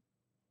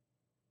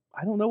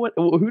I don't know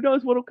who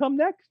knows what'll come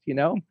next, you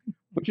know?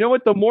 But you know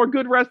what? The more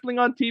good wrestling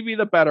on TV,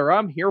 the better.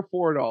 I'm here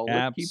for it all.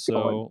 Let's keep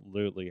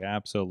going.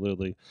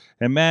 Absolutely.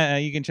 And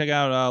Matt, you can check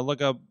out,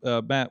 look up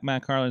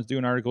Matt Carlin's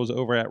doing articles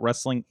over at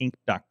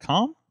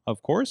WrestlingInc.com,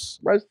 of course.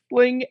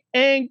 Wrestling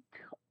Inc.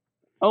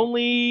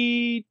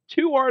 Only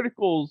 2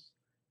 articles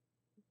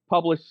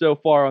published so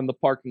far on the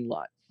parking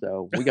lot.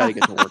 So we got to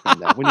get to work on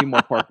that. We need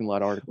more parking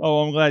lot articles.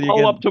 Oh, I'm glad you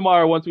Follow up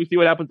tomorrow once we see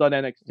what happens on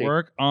NXT.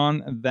 work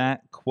on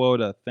that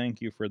quota.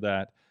 Thank you for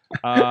that.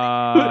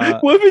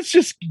 What if it's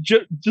just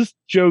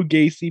Joe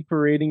Gacy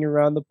parading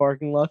around the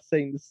parking lot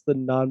saying this is the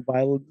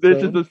non-violent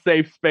This zone? is a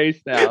safe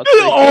space now.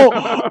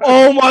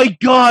 oh my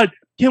God!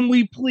 Can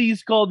we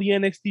please call the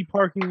NXT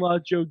parking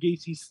lot Joe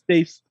Gacy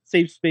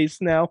safe space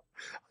now?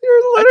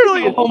 You're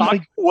literally. Oh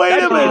my! Wait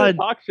That's a a minute.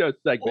 talk show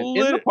segment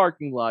in the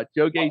parking lot.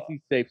 Joe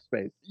Gacy's safe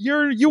space.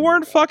 You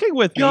weren't fucking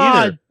with me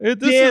God either.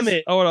 damn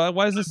it. Oh,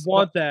 why is this?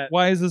 Want that?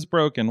 Why is this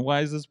broken?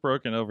 Why is this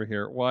broken over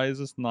here? Why is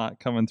this not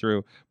coming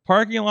through?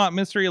 Parking lot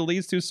mystery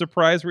leads to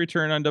surprise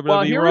return on WWE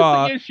Well, here's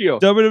Raw. the issue.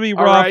 WWE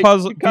All Raw right,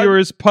 because-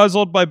 viewers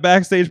puzzled by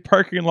backstage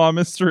parking lot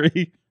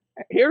mystery.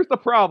 Here's the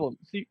problem.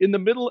 See, in the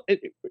middle,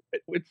 it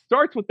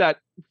starts with that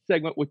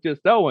segment with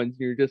just Owens.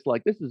 You're just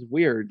like, this is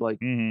weird. Like,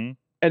 Mm-hmm.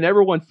 and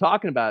everyone's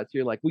talking about it. So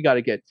you're like, we got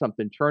to get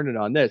something turning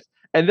on this.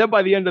 And then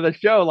by the end of the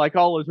show, like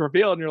all is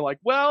revealed, and you're like,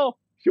 well,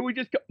 should we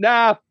just go?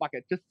 Nah, fuck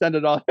it, just send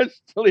it on.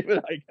 Just leave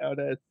it like how it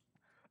is.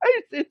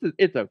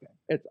 It's okay.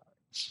 It's all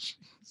right.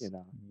 You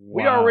know,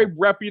 we are a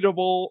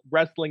reputable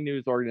wrestling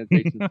news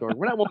organization. Sorg.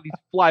 We're not one of these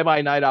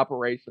fly-by-night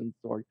operations.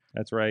 Sorg.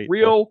 That's right.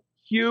 Real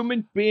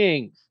human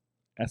beings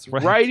That's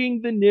right.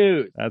 writing the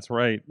news, That's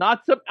right.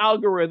 not some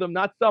algorithm,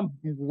 not some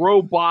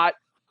robot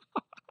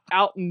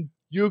out in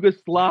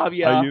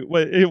Yugoslavia. Are you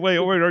wait?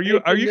 Are you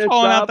Making this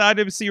calling out up.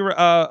 the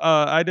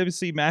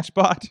IWC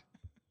Matchbot?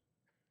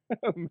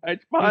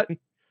 Matchbot?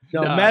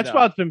 No, No,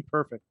 Matchbot's been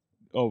perfect.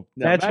 Oh,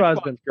 No, Match Match Rod's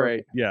Rod's been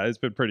great. yeah, it's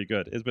been pretty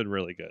good. It's been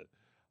really good.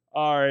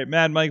 All right,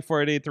 Mad Mike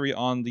 4883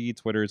 on the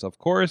Twitters, of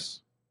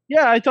course.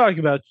 Yeah, I talk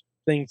about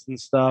things and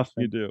stuff.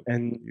 You And, do.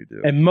 and You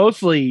do. and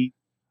mostly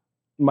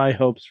my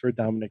hopes for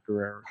Dominic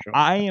Guerrero show.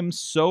 I am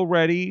so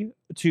ready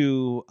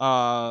to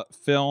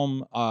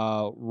film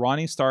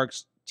Ronnie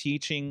Starks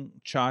teaching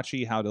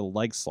Chachi how to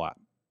leg slap.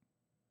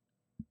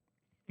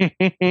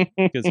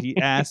 Because he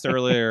asked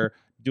earlier,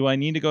 do I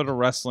need to go to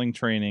wrestling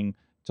training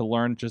to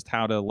learn just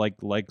how to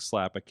like leg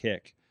slap a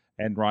kick?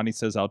 And Ronnie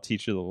says, I'll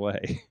teach you the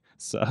way.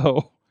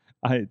 So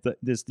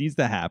this needs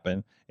to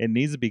happen. It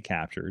needs to be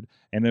captured.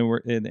 And then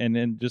and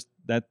then just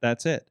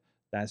that's it.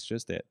 That's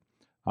just it.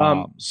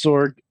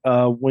 Sorg,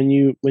 when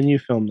you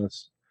film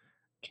this,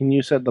 can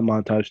you set the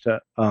montage to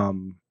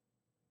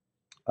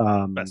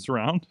Best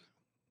around.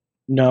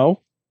 No,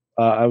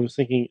 I was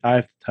thinking Eye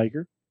of the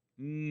Tiger.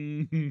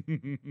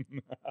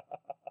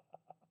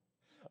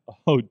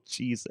 Oh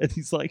jeez. And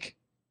he's like,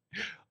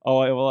 oh,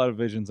 I have a lot of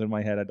visions in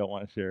my head I don't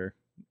want to share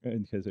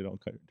because they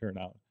don't turn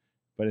out.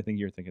 But I think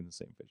you're thinking the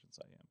same visions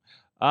I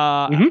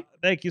am.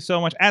 Thank you so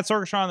much. At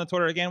Sorgatron on the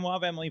Twitter again. We'll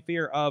have Emily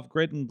Fear of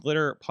Grit and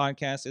Glitter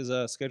podcast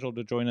is scheduled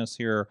to join us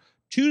here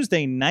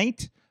Tuesday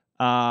night.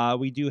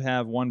 We do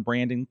have one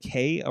Brandon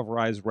K of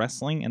Rise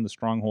Wrestling and the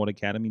Stronghold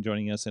Academy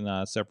joining us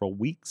in several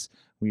weeks.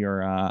 We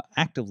are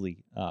actively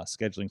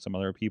scheduling some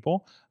other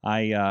people.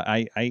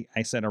 I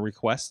sent a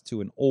request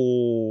to an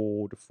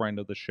old friend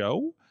of the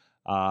show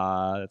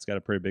that's got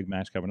a pretty big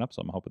match coming up,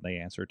 so I'm hoping they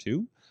answer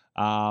too.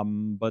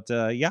 But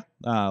yeah,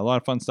 a lot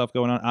of fun stuff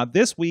going on.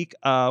 This week,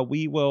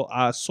 we will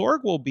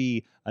Sorg will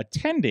be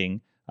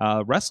attending.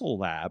 Wrestle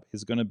Lab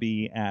is going to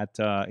be at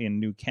in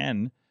New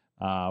Ken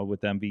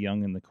with MV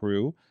Young and the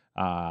crew.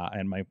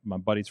 And my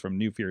buddies from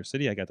New Fear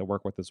City I got to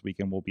work with this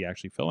weekend will be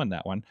actually filming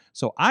that one.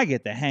 So I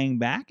get to hang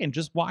back and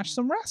just watch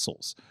some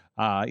wrestles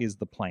is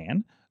the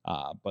plan.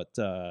 But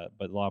a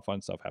lot of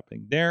fun stuff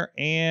happening there.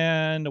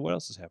 And what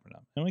else is happening?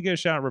 And we get a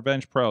shout out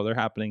Revenge Pro. They're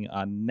happening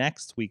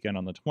next weekend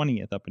on the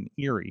 20th up in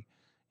Erie.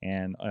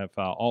 And if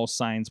all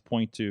signs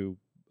point to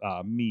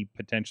me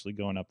potentially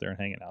going up there and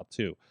hanging out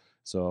too.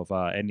 So if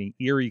any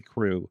Erie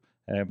crew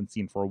I haven't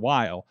seen for a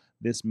while,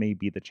 this may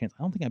be the chance.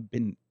 I don't think I've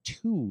been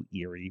to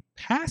Erie.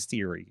 Past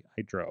Erie,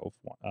 I drove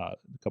a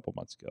couple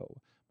months ago.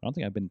 I don't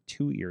think I've been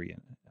to Erie,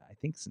 I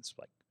think since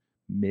like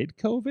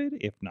mid-COVID,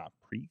 if not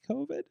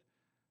pre-COVID.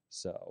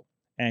 So,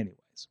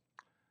 anyways,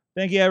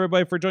 thank you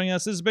everybody for joining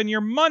us. This has been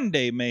your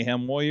Monday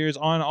Mayhem Warriors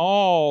on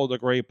all the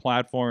great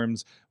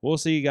platforms. We'll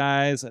see you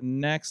guys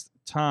next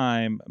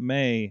time.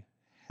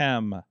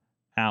 Mayhem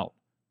out.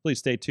 Please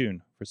stay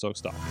tuned for Soak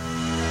Stock.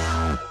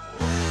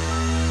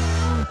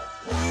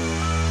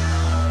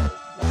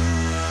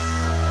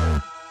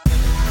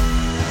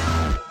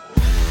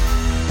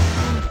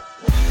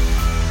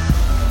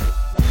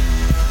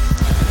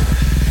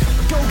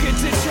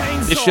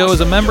 This show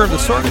is a member of the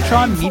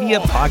Sorgatron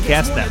Media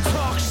Podcast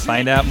Network.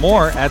 Find out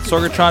more at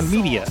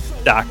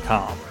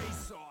sorgatronmedia.com.